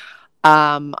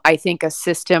I think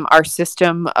our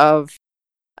system of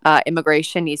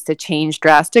immigration needs to change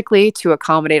drastically to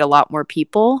accommodate a lot more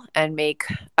people and make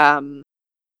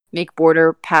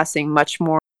border passing much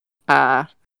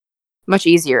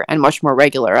easier and much more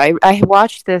regular. I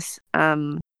watched this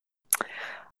Ai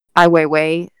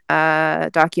Weiwei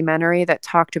documentary that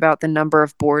talked about the number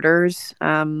of borders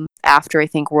after I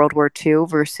think World War II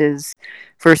versus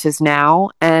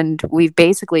now, and we've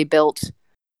basically built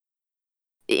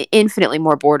infinitely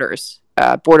more border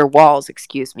walls,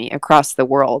 across the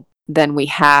world than we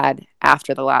had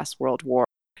after the last World War.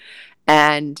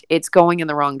 And it's going in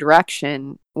the wrong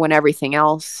direction when everything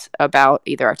else about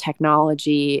either our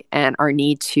technology and our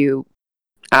need to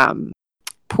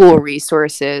pool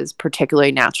resources,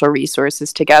 particularly natural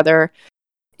resources, together,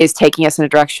 is taking us in a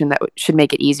direction that should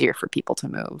make it easier for people to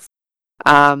move.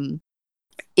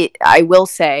 I will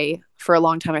say, for a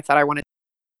long time, I thought I wanted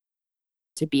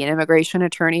to be an immigration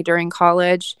attorney during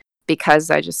college because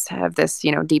I just have this,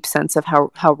 deep sense of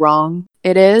how wrong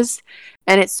it is.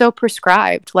 And it's so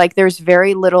prescribed. Like, there's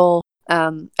very little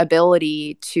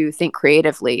ability to think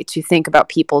creatively, to think about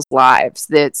people's lives.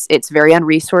 It's very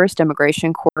unresourced.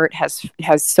 Immigration court has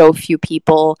so few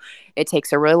people. It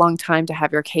takes a really long time to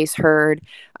have your case heard.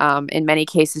 In many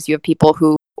cases, you have people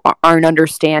who aren't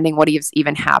understanding what is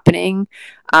even happening.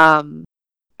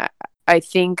 I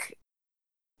think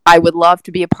I would love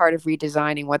to be a part of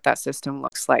redesigning what that system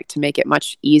looks like to make it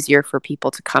much easier for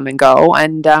people to come and go.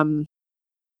 And I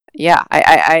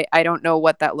don't know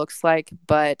what that looks like,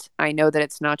 but I know that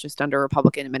it's not just under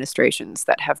Republican administrations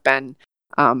that have been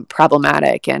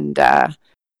problematic and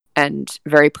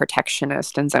very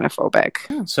protectionist and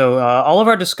xenophobic. So all of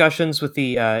our discussions with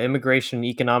the immigration and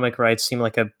economic rights seem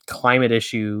like a climate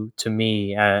issue to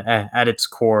me at its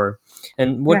core.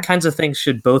 And what kinds of things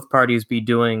should both parties be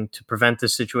doing to prevent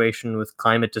this situation with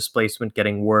climate displacement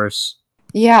getting worse?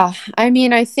 Yeah, I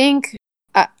mean, I think,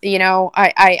 I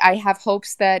have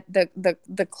hopes that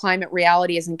the climate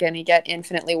reality isn't going to get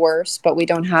infinitely worse, but we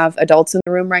don't have adults in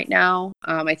the room right now.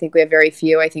 I think we have very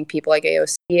few. I think people like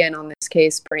AOC and, on this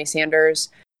case, Bernie Sanders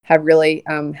have really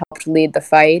helped lead the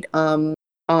fight on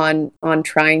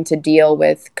trying to deal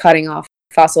with cutting off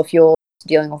fossil fuels,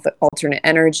 dealing with alternate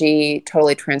energy,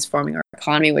 totally transforming our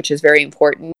economy, which is very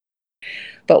important.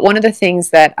 But one of the things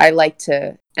that I like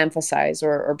to emphasize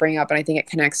or bring up, and I think it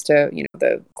connects to,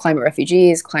 the climate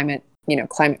refugees, climate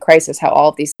crisis, how all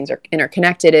of these things are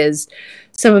interconnected, is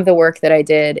some of the work that I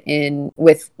did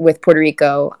with Puerto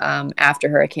Rico after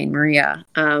Hurricane Maria.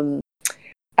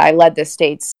 I led the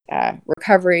state's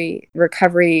recovery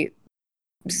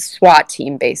SWAT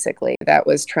team, basically, that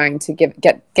was trying to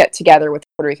get together with the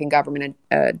Puerto Rican government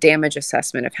a damage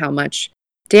assessment of how much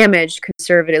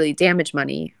conservatively damaged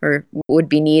money would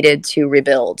be needed to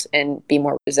rebuild and be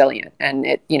more resilient. And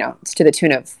it was to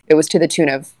the tune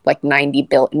of like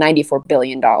 $94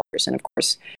 billion. And of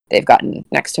course, they've gotten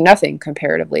next to nothing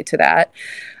comparatively to that.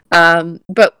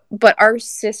 But our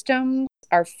system,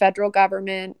 our federal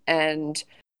government, and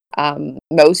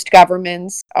most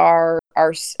governments are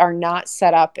not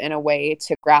set up in a way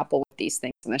to grapple with these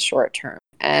things in the short term.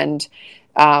 And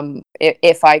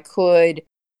if I could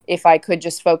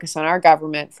just focus on our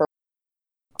government for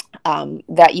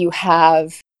that, you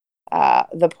have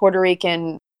the Puerto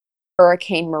Rican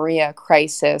Hurricane Maria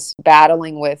crisis,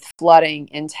 battling with flooding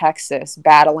in Texas,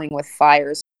 battling with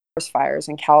forest fires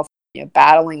in California,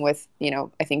 battling with,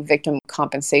 I think victim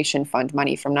compensation fund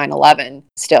money from 9/11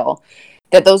 still,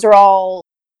 that those are all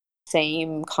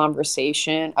same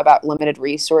conversation about limited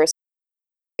resource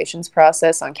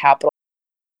process on capital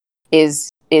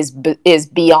is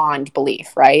beyond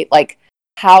belief, right? Like,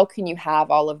 how can you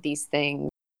have all of these things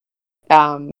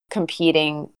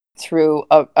competing through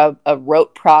a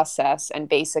rote process and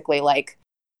basically like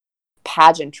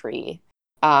pageantry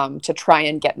to try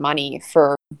and get money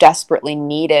for desperately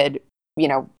needed,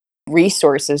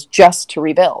 resources just to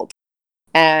rebuild?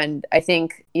 And I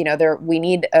think, we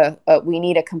need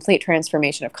a complete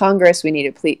transformation of Congress. We need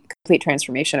a complete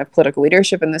transformation of political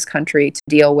leadership in this country to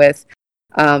deal with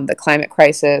the climate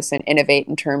crisis and innovate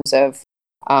in terms of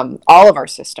all of our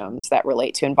systems that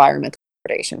relate to environmental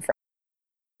degradation.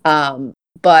 And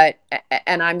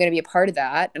I'm going to be a part of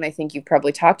that. And I think you've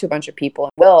probably talked to a bunch of people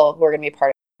and who are going to be a part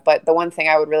of it. But the one thing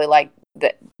I would really like,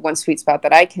 that one sweet spot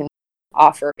that I can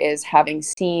offer, is having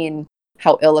seen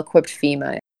how ill-equipped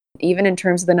FEMA is, even in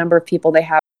terms of the number of people they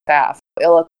have staff, how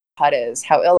ill-equipped HUD is,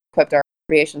 how ill-equipped our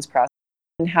appropriations process,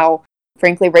 and how,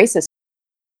 frankly, racist,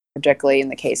 particularly in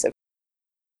the case of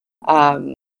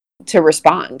to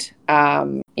respond.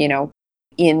 In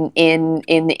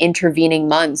the intervening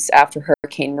months after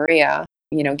Hurricane Maria,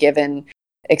 given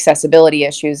accessibility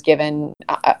issues, given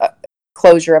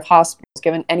closure of hospitals,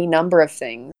 given any number of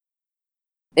things,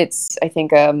 I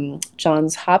think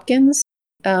Johns Hopkins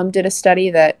did a study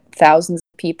that thousands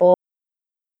of people's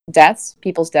deaths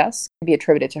can be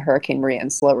attributed to Hurricane Maria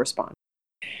and slow response.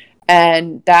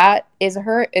 And that is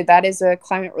a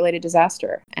climate-related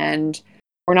disaster. And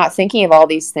we're not thinking of all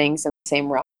these things in the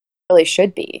same realm. We really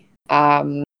should be.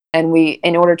 And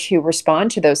in order to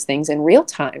respond to those things in real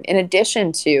time, in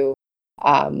addition to,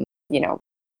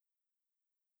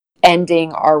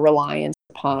 ending our reliance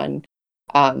upon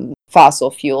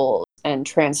fossil fuels and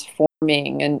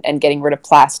transforming and getting rid of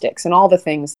plastics and all the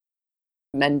things,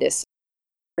 tremendous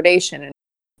degradation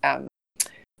and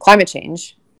climate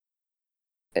change,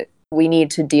 we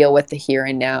need to deal with the here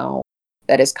and now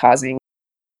that is causing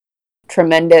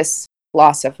tremendous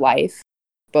loss of life,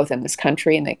 both in this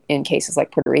country and in cases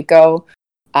like Puerto Rico,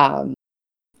 and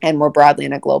more broadly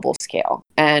on a global scale.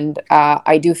 And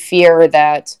I do fear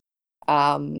that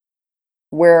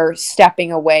we're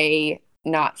stepping away,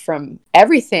 not from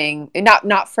everything,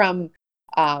 not from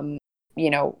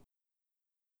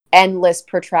endless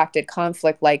protracted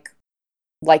conflict like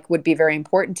would be very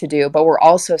important to do, but we're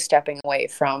also stepping away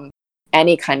from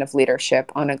any kind of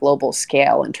leadership on a global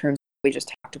scale in terms of, we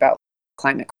just talked about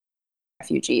climate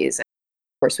refugees. And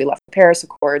of course, we left the Paris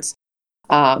Accords.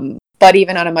 But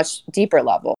even on a much deeper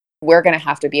level, we're going to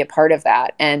have to be a part of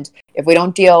that. And if we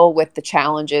don't deal with the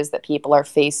challenges that people are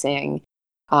facing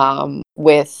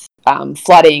with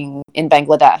flooding in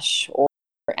Bangladesh or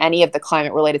any of the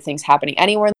climate-related things happening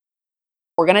anywhere,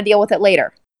 we're going to deal with it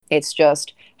later. It's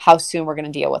just how soon we're going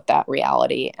to deal with that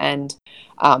reality and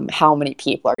how many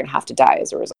people are going to have to die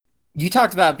as a result. You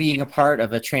talked about being a part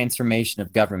of a transformation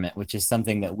of government, which is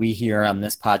something that we here on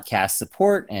this podcast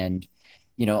support, and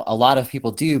a lot of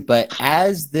people do. But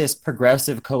as this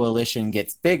progressive coalition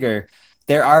gets bigger,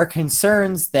 there are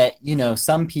concerns that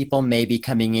some people may be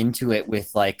coming into it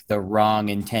with like the wrong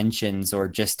intentions, or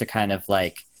just to kind of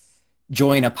like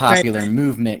join a popular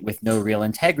movement with no real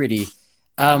integrity.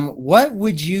 What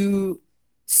would you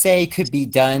say could be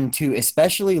done to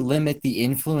especially limit the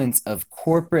influence of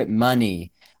corporate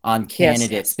money on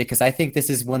candidates? Yes. Because I think this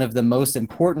is one of the most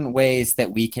important ways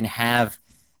that we can have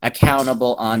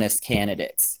accountable, honest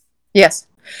candidates. Yes.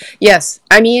 Yes.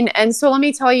 I mean, and so let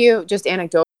me tell you just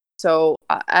anecdotal. So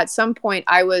at some point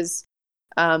I was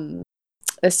the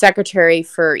secretary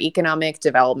for economic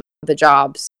development, the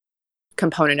jobs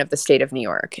component of the state of New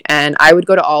York. And I would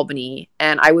go to Albany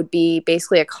and I would be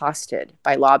basically accosted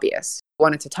by lobbyists who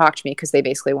wanted to talk to me because they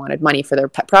basically wanted money for their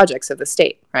pet projects of the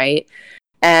state, right?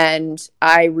 And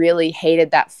I really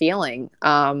hated that feeling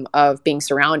of being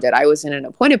surrounded. I was in an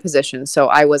appointed position, so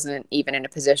I wasn't even in a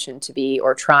position to be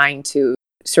or trying to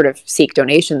sort of seek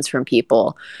donations from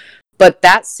people. But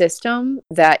that system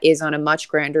that is on a much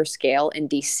grander scale in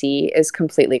DC is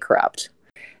completely corrupt.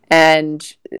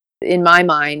 And in my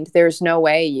mind, there's no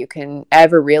way you can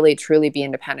ever really truly be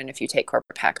independent if you take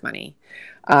corporate PAC money.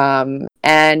 I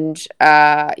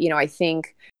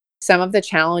think some of the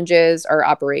challenges are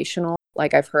operational.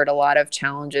 Like I've heard a lot of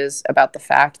challenges about the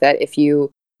fact that if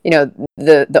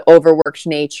the overworked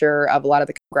nature of a lot of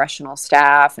the congressional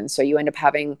staff, and so you end up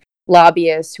having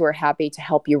lobbyists who are happy to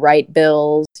help you write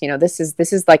bills. This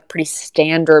is like pretty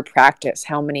standard practice.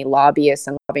 How many lobbyists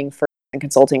and lobbying firms and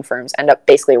consulting firms end up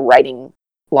basically writing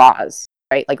laws,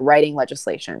 right? Like writing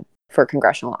legislation for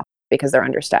congressional office because they're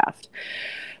understaffed.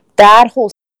 That whole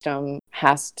system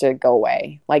has to go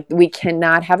away. Like we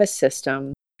cannot have a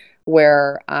system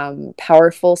where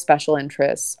powerful special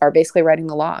interests are basically writing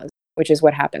the laws, which is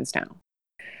what happens now.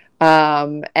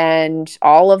 And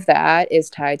all of that is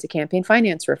tied to campaign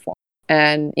finance reform.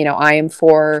 And, I am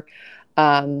for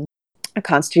a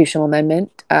constitutional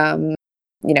amendment,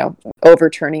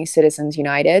 overturning Citizens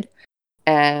United.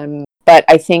 But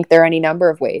I think there are any number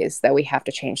of ways that we have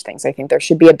to change things. I think there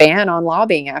should be a ban on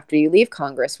lobbying after you leave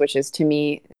Congress, which is to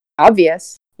me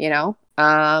obvious,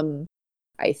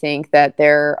 I think that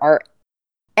there are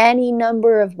any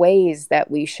number of ways that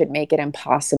we should make it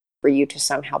impossible for you to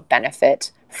somehow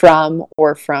benefit from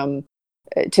or from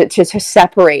to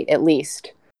separate at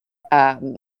least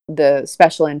the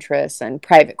special interests and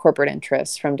private corporate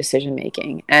interests from decision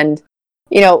making. And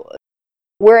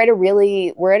we're at a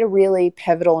really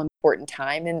pivotal, important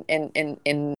time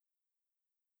in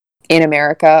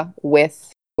America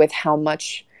with how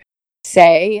much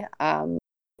say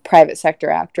private sector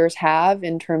actors have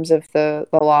in terms of the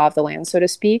law of the land, so to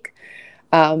speak.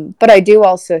 But I do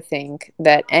also think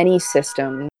that any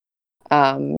system,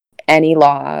 any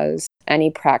laws, any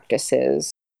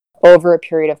practices over a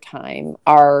period of time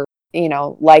are,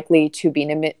 likely to be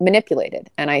manipulated.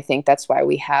 And I think that's why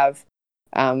we have,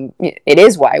 it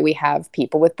is why we have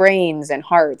people with brains and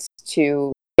hearts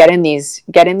to get in these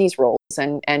roles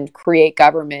and create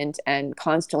government and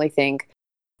constantly think,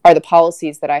 are the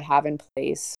policies that I have in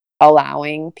place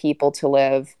allowing people to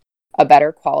live a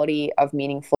better quality of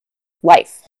meaningful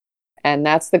life? And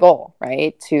that's the goal,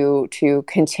 right? To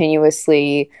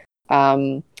continuously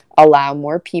allow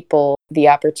more people the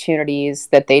opportunities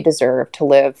that they deserve to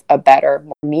live a better,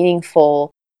 more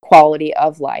meaningful quality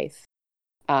of life.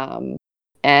 And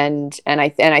I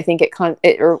think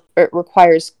it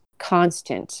requires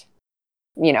constant,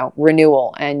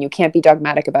 renewal, and you can't be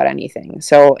dogmatic about anything.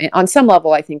 So on some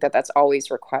level, I think that that's always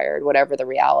required, whatever the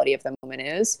reality of the moment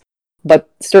is. But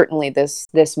certainly this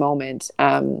moment,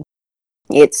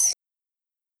 it's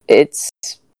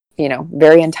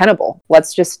very untenable.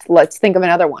 Let's think of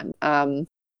another one.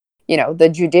 The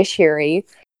judiciary,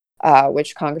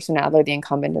 which Congressman Adler, the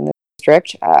incumbent in the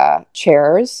district,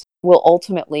 chairs, will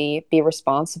ultimately be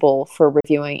responsible for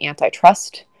reviewing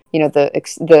antitrust.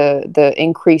 The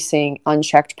increasing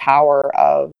unchecked power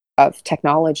of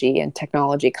technology and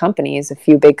technology companies, a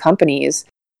few big companies,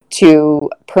 to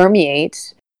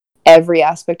permeate every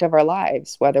aspect of our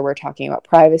lives, whether we're talking about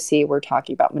privacy, we're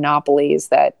talking about monopolies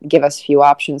that give us few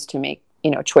options to make,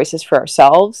 choices for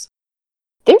ourselves.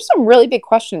 There's some really big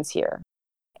questions here.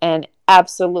 And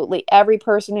absolutely every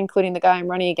person, including the guy I'm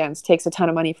running against, takes a ton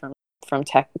of money from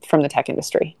the tech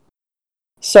industry.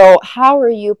 So how are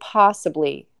you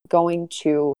possibly going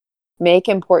to make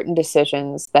important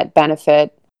decisions that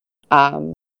benefit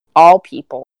all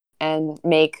people and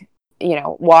make,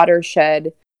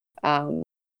 watershed,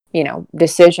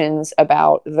 decisions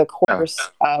about the course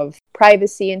of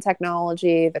privacy and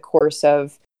technology, the course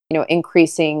of,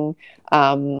 increasing,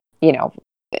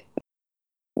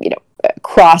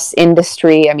 cross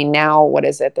industry. I mean, now what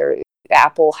is it?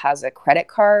 Apple has a credit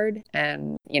card,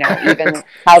 and even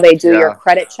how they do your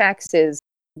credit checks is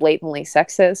blatantly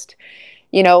sexist.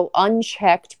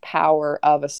 Unchecked power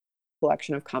of a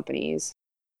collection of companies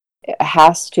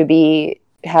has to be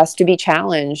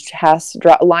challenged.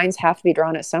 Lines have to be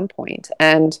drawn at some point,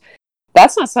 and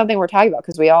that's not something we're talking about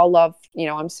because we all love.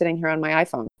 I'm sitting here on my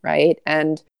iPhone, right?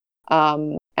 And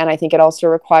And I think it also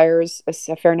requires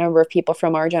a fair number of people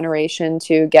from our generation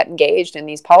to get engaged in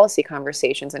these policy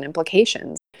conversations and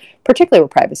implications, particularly where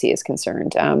privacy is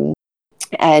concerned.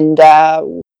 And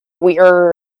we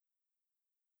are,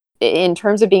 in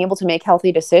terms of being able to make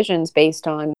healthy decisions based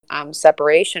on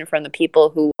separation from the people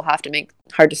who will have to make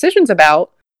hard decisions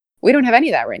about, we don't have any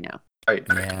of that right now. Right.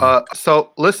 Yeah.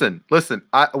 So listen.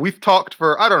 We've talked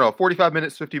for, I don't know, 45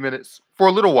 minutes, 50 minutes, for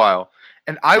a little while,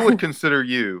 and I would consider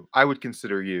you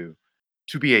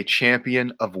to be a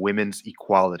champion of women's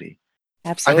equality.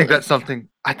 Absolutely.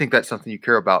 I think that's something you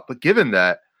care about. But given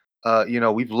that,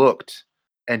 we've looked,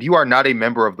 and you are not a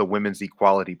member of the Women's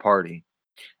Equality Party.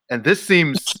 And this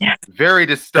seems very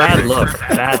disturbing.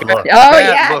 Bad look. Oh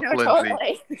Bad look, no,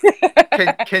 Lindsey.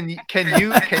 totally.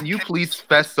 Can you please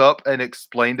fess up and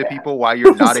explain to people why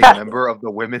you're not a member of the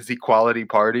Women's Equality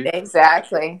Party?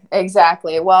 Exactly.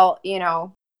 Well,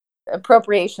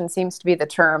 appropriation seems to be the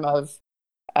term of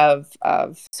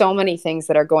so many things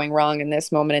that are going wrong in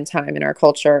this moment in time in our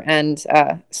culture, and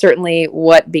certainly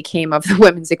what became of the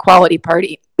Women's Equality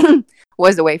Party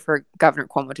was a way for Governor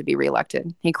Cuomo to be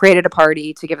reelected. He created a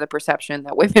party to give the perception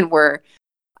that women were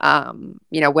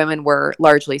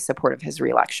largely supportive of his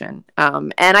reelection.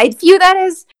 And I view that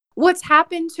as what's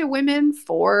happened to women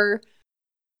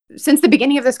since the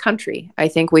beginning of this country. I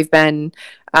think we've been,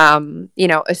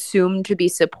 assumed to be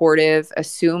supportive,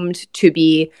 assumed to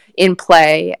be in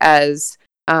play as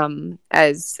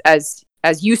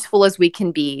useful as we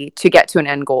can be to get to an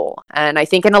end goal. And I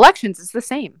think in elections, it's the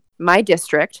same. My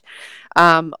district,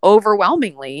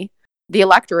 overwhelmingly, the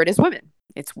electorate is women.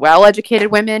 It's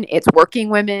well-educated women. It's working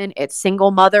women. It's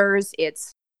single mothers.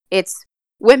 It's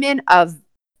women of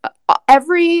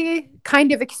every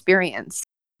kind of experience.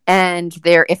 And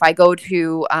if I go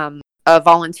to a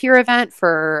volunteer event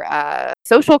for a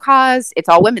social cause, it's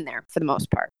all women there for the most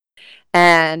part.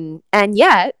 And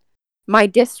yet, my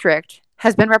district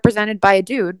has been represented by a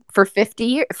dude for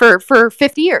 50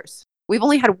 years. We've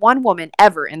only had one woman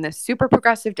ever in this super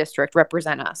progressive district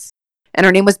represent us, and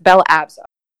her name was Bella Abzug.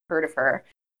 Heard of her?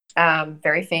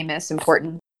 Very famous,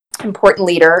 important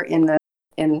leader in the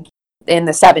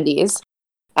 70s,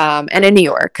 and in New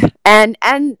York. And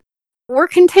we're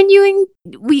continuing.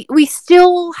 We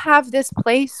still have this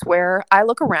place where I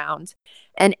look around,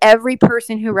 and every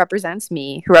person who represents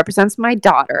me, who represents my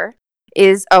daughter,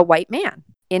 is a white man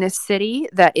in a city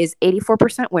that is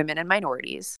 84% women and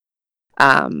minorities.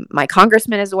 My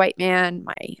congressman is a white man.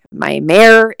 My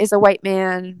mayor is a white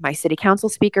man. My city council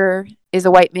speaker is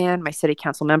a white man. My city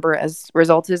council member, as a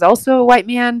result, is also a white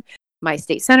man. My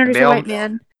state senator is a white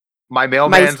man. My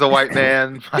mailman's a white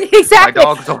man. Exactly. My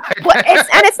dog's a white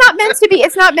man. It's not meant to be.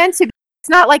 It's not meant to be. It's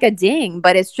not like a ding,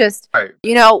 but it's just, right.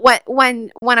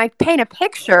 When I paint a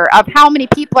picture of how many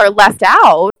people are left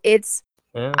out,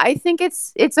 I think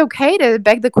it's okay to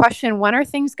beg the question, when are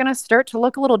things going to start to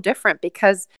look a little different?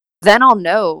 Because then I'll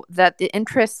know that the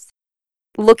interests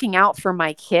looking out for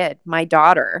my kid, my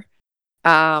daughter,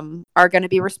 are going to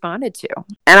be responded to.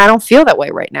 And I don't feel that way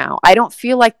right now. I don't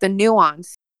feel like the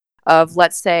nuance of,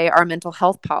 let's say, our mental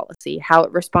health policy, how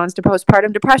it responds to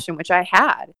postpartum depression, which I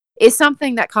had, is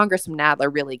something that Congressman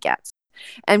Nadler really gets.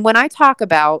 And when I talk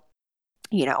about,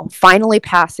 finally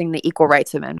passing the Equal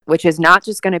Rights Amendment, which is not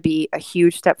just going to be a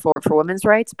huge step forward for women's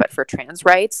rights, but for trans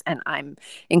rights. And I'm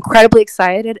incredibly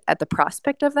excited at the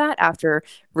prospect of that after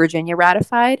Virginia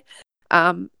ratified.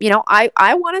 I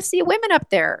want to see women up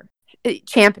there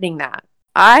championing that.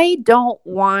 I don't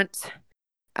want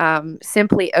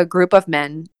simply a group of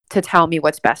men to tell me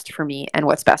what's best for me and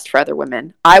what's best for other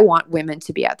women. I want women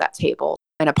to be at that table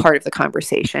and a part of the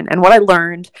conversation. And what I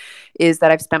learned is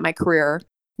that I've spent my career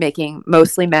making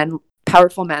mostly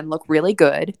powerful men look really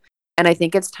good. And I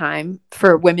think it's time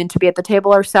for women to be at the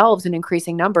table ourselves in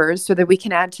increasing numbers so that we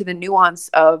can add to the nuance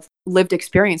of lived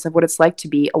experience of what it's like to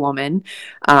be a woman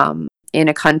in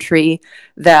a country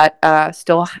that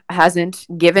still hasn't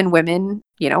given women,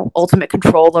 ultimate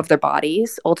control of their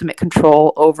bodies, ultimate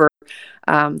control over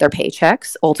their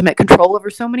paychecks, ultimate control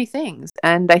over so many things.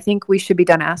 And I think we should be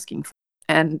done asking for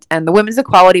it. And the Women's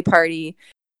Equality Party,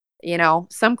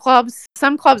 some clubs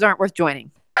aren't worth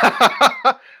joining.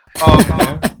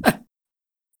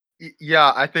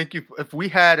 Yeah, I think if we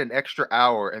had an extra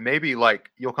hour, and maybe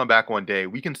you'll come back one day,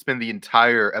 we can spend the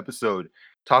entire episode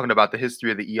talking about the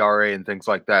history of the ERA and things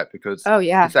like that, because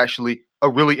it's actually a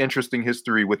really interesting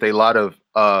history with a lot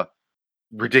of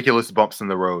ridiculous bumps in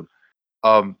the road.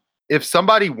 If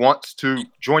somebody wants to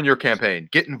join your campaign,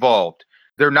 get involved.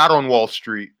 They're not on Wall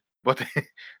Street, but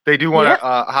they do want to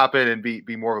hop in and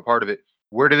be more of a part of it.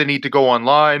 Where do they need to go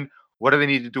online? What do they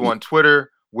need to do on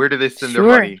Twitter? Where do they send their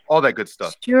Sure. money? All that good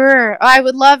stuff. Sure. I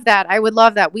would love that. I would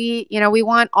love that. We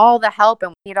want all the help,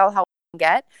 and we need all the help we can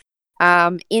get.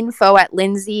 Info at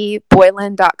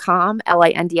lindseyboylan.com,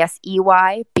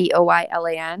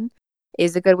 LindseyBoylan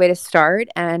is a good way to start.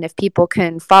 And if people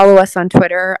can follow us on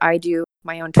Twitter, I do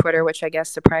my own Twitter, which I guess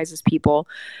surprises people.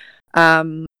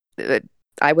 I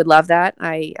would love that.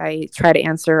 I try to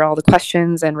answer all the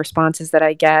questions and responses that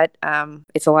I get.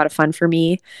 It's a lot of fun for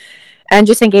me. And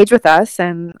just engage with us.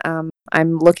 And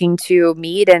I'm looking to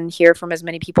meet and hear from as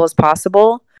many people as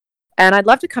possible. And I'd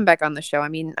love to come back on the show. I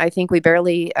mean, I think we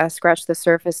barely scratched the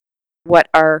surface what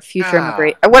our future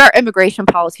what our immigration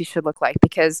policy should look like,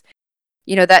 because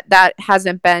that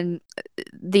hasn't been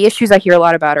the issues I hear a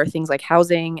lot about are things like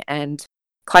housing and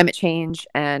climate change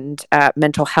and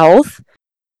mental health.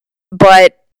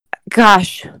 But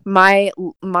gosh, my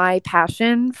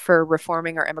passion for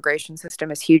reforming our immigration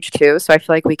system is huge too. So I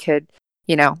feel like we could,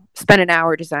 spend an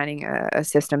hour designing a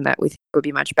system that we think would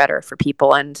be much better for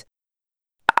people. And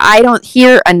I don't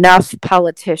hear enough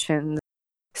politicians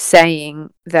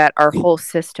saying that our whole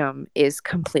system is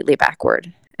completely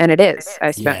backward. And it is.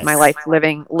 I spent my life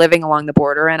living along the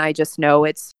border, and I just know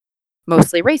it's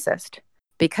mostly racist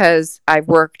because I've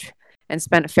worked and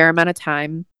spent a fair amount of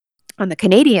time on the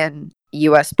Canadian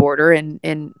U.S. border in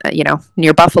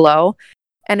near Buffalo,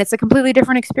 and it's a completely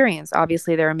different experience.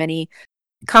 Obviously, there are many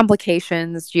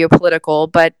complications,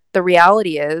 geopolitical, but the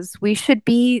reality is we should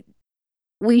be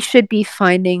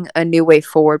finding a new way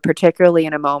forward, particularly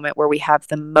in a moment where we have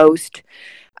the most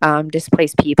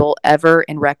displaced people ever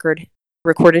in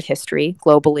recorded history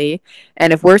globally.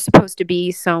 And if we're supposed to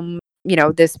be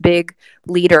this big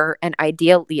leader and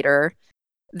ideal leader,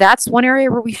 that's one area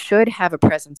where we should have a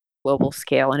presence on a global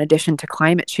scale. In addition to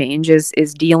climate change,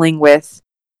 is dealing with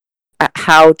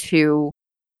how to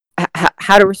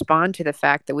respond to the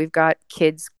fact that we've got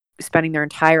kids spending their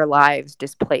entire lives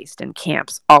displaced in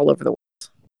camps all over the world.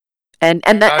 And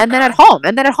then at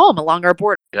home along our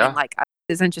border. Yeah. And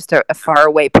this isn't just a far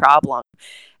away problem,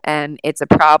 and it's a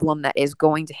problem that is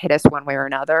going to hit us one way or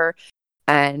another.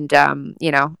 And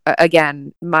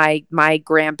again, my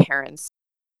grandparents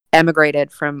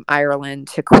emigrated from Ireland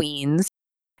to Queens,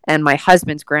 and my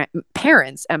husband's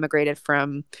grandparents emigrated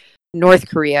from North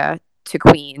Korea to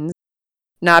Queens,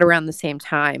 not around the same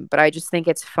time. But I just think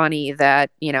it's funny that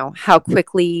how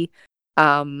quickly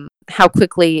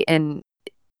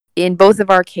in both of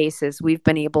our cases, we've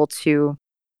been able to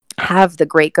have the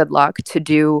great good luck to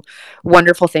do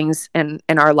wonderful things in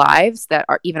our lives that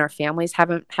even our families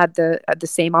haven't had the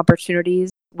same opportunities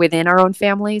within our own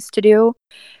families to do.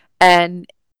 And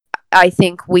I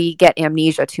think we get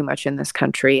amnesia too much in this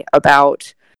country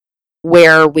about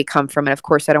where we come from. And of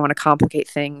course, I don't want to complicate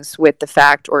things with the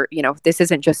fact, this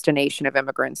isn't just a nation of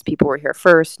immigrants. People were here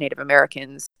first, Native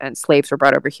Americans, and slaves were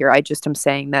brought over here. I just am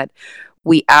saying that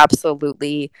we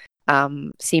absolutely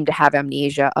seem to have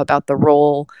amnesia about the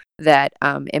role that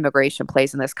immigration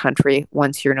plays in this country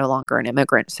once you're no longer an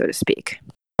immigrant, so to speak.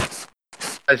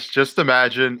 Let's just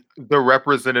imagine the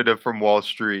representative from Wall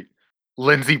Street,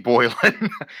 Lindsey Boylan.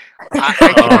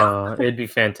 It'd be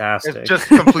fantastic. It's just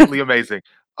completely amazing.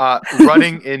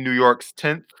 Running in New York's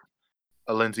 10th,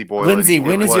 Lindsey Boylan. Lindsey,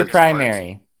 when is your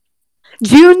primary?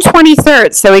 June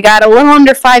 23rd. So we got a little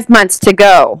under 5 months to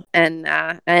go, and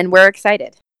we're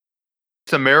excited.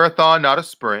 It's a marathon, not a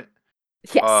sprint.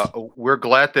 Yes. We're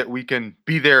glad that we can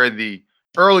be there in the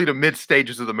early to mid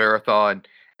stages of the marathon,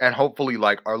 and hopefully,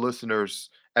 our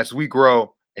listeners, as we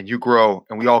grow and you grow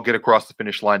and we all get across the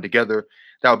finish line together,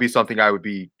 that would be something I would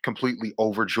be completely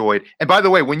overjoyed. And by the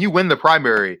way, when you win the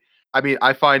primary,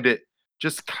 I find it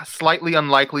just slightly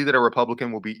unlikely that a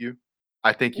Republican will beat you.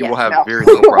 I think you will have very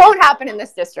little problem. It won't happen in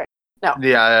this district. No.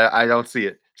 Yeah, I don't see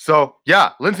it. So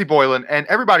yeah, Lindsey Boylan, and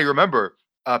everybody remember,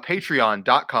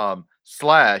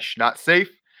 patreon.com/notsafe.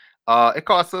 It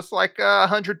costs us like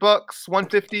 $100,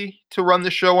 $150 to run the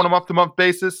show on a month-to-month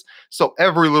basis. So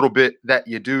every little bit that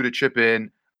you do to chip in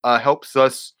helps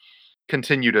us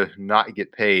continue to not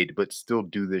get paid, but still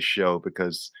do this show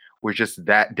because we're just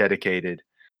that dedicated.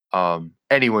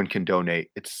 Anyone can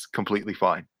donate. It's completely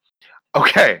fine.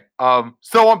 Okay.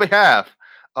 So on behalf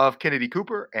of Kennedy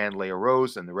Cooper and Leah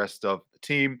Rose and the rest of the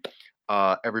team,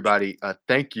 everybody,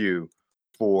 thank you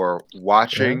for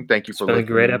watching. Yeah, thank you for listening. It's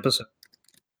been a great episode.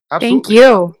 Absolutely. Thank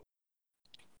you.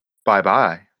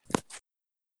 Bye-bye.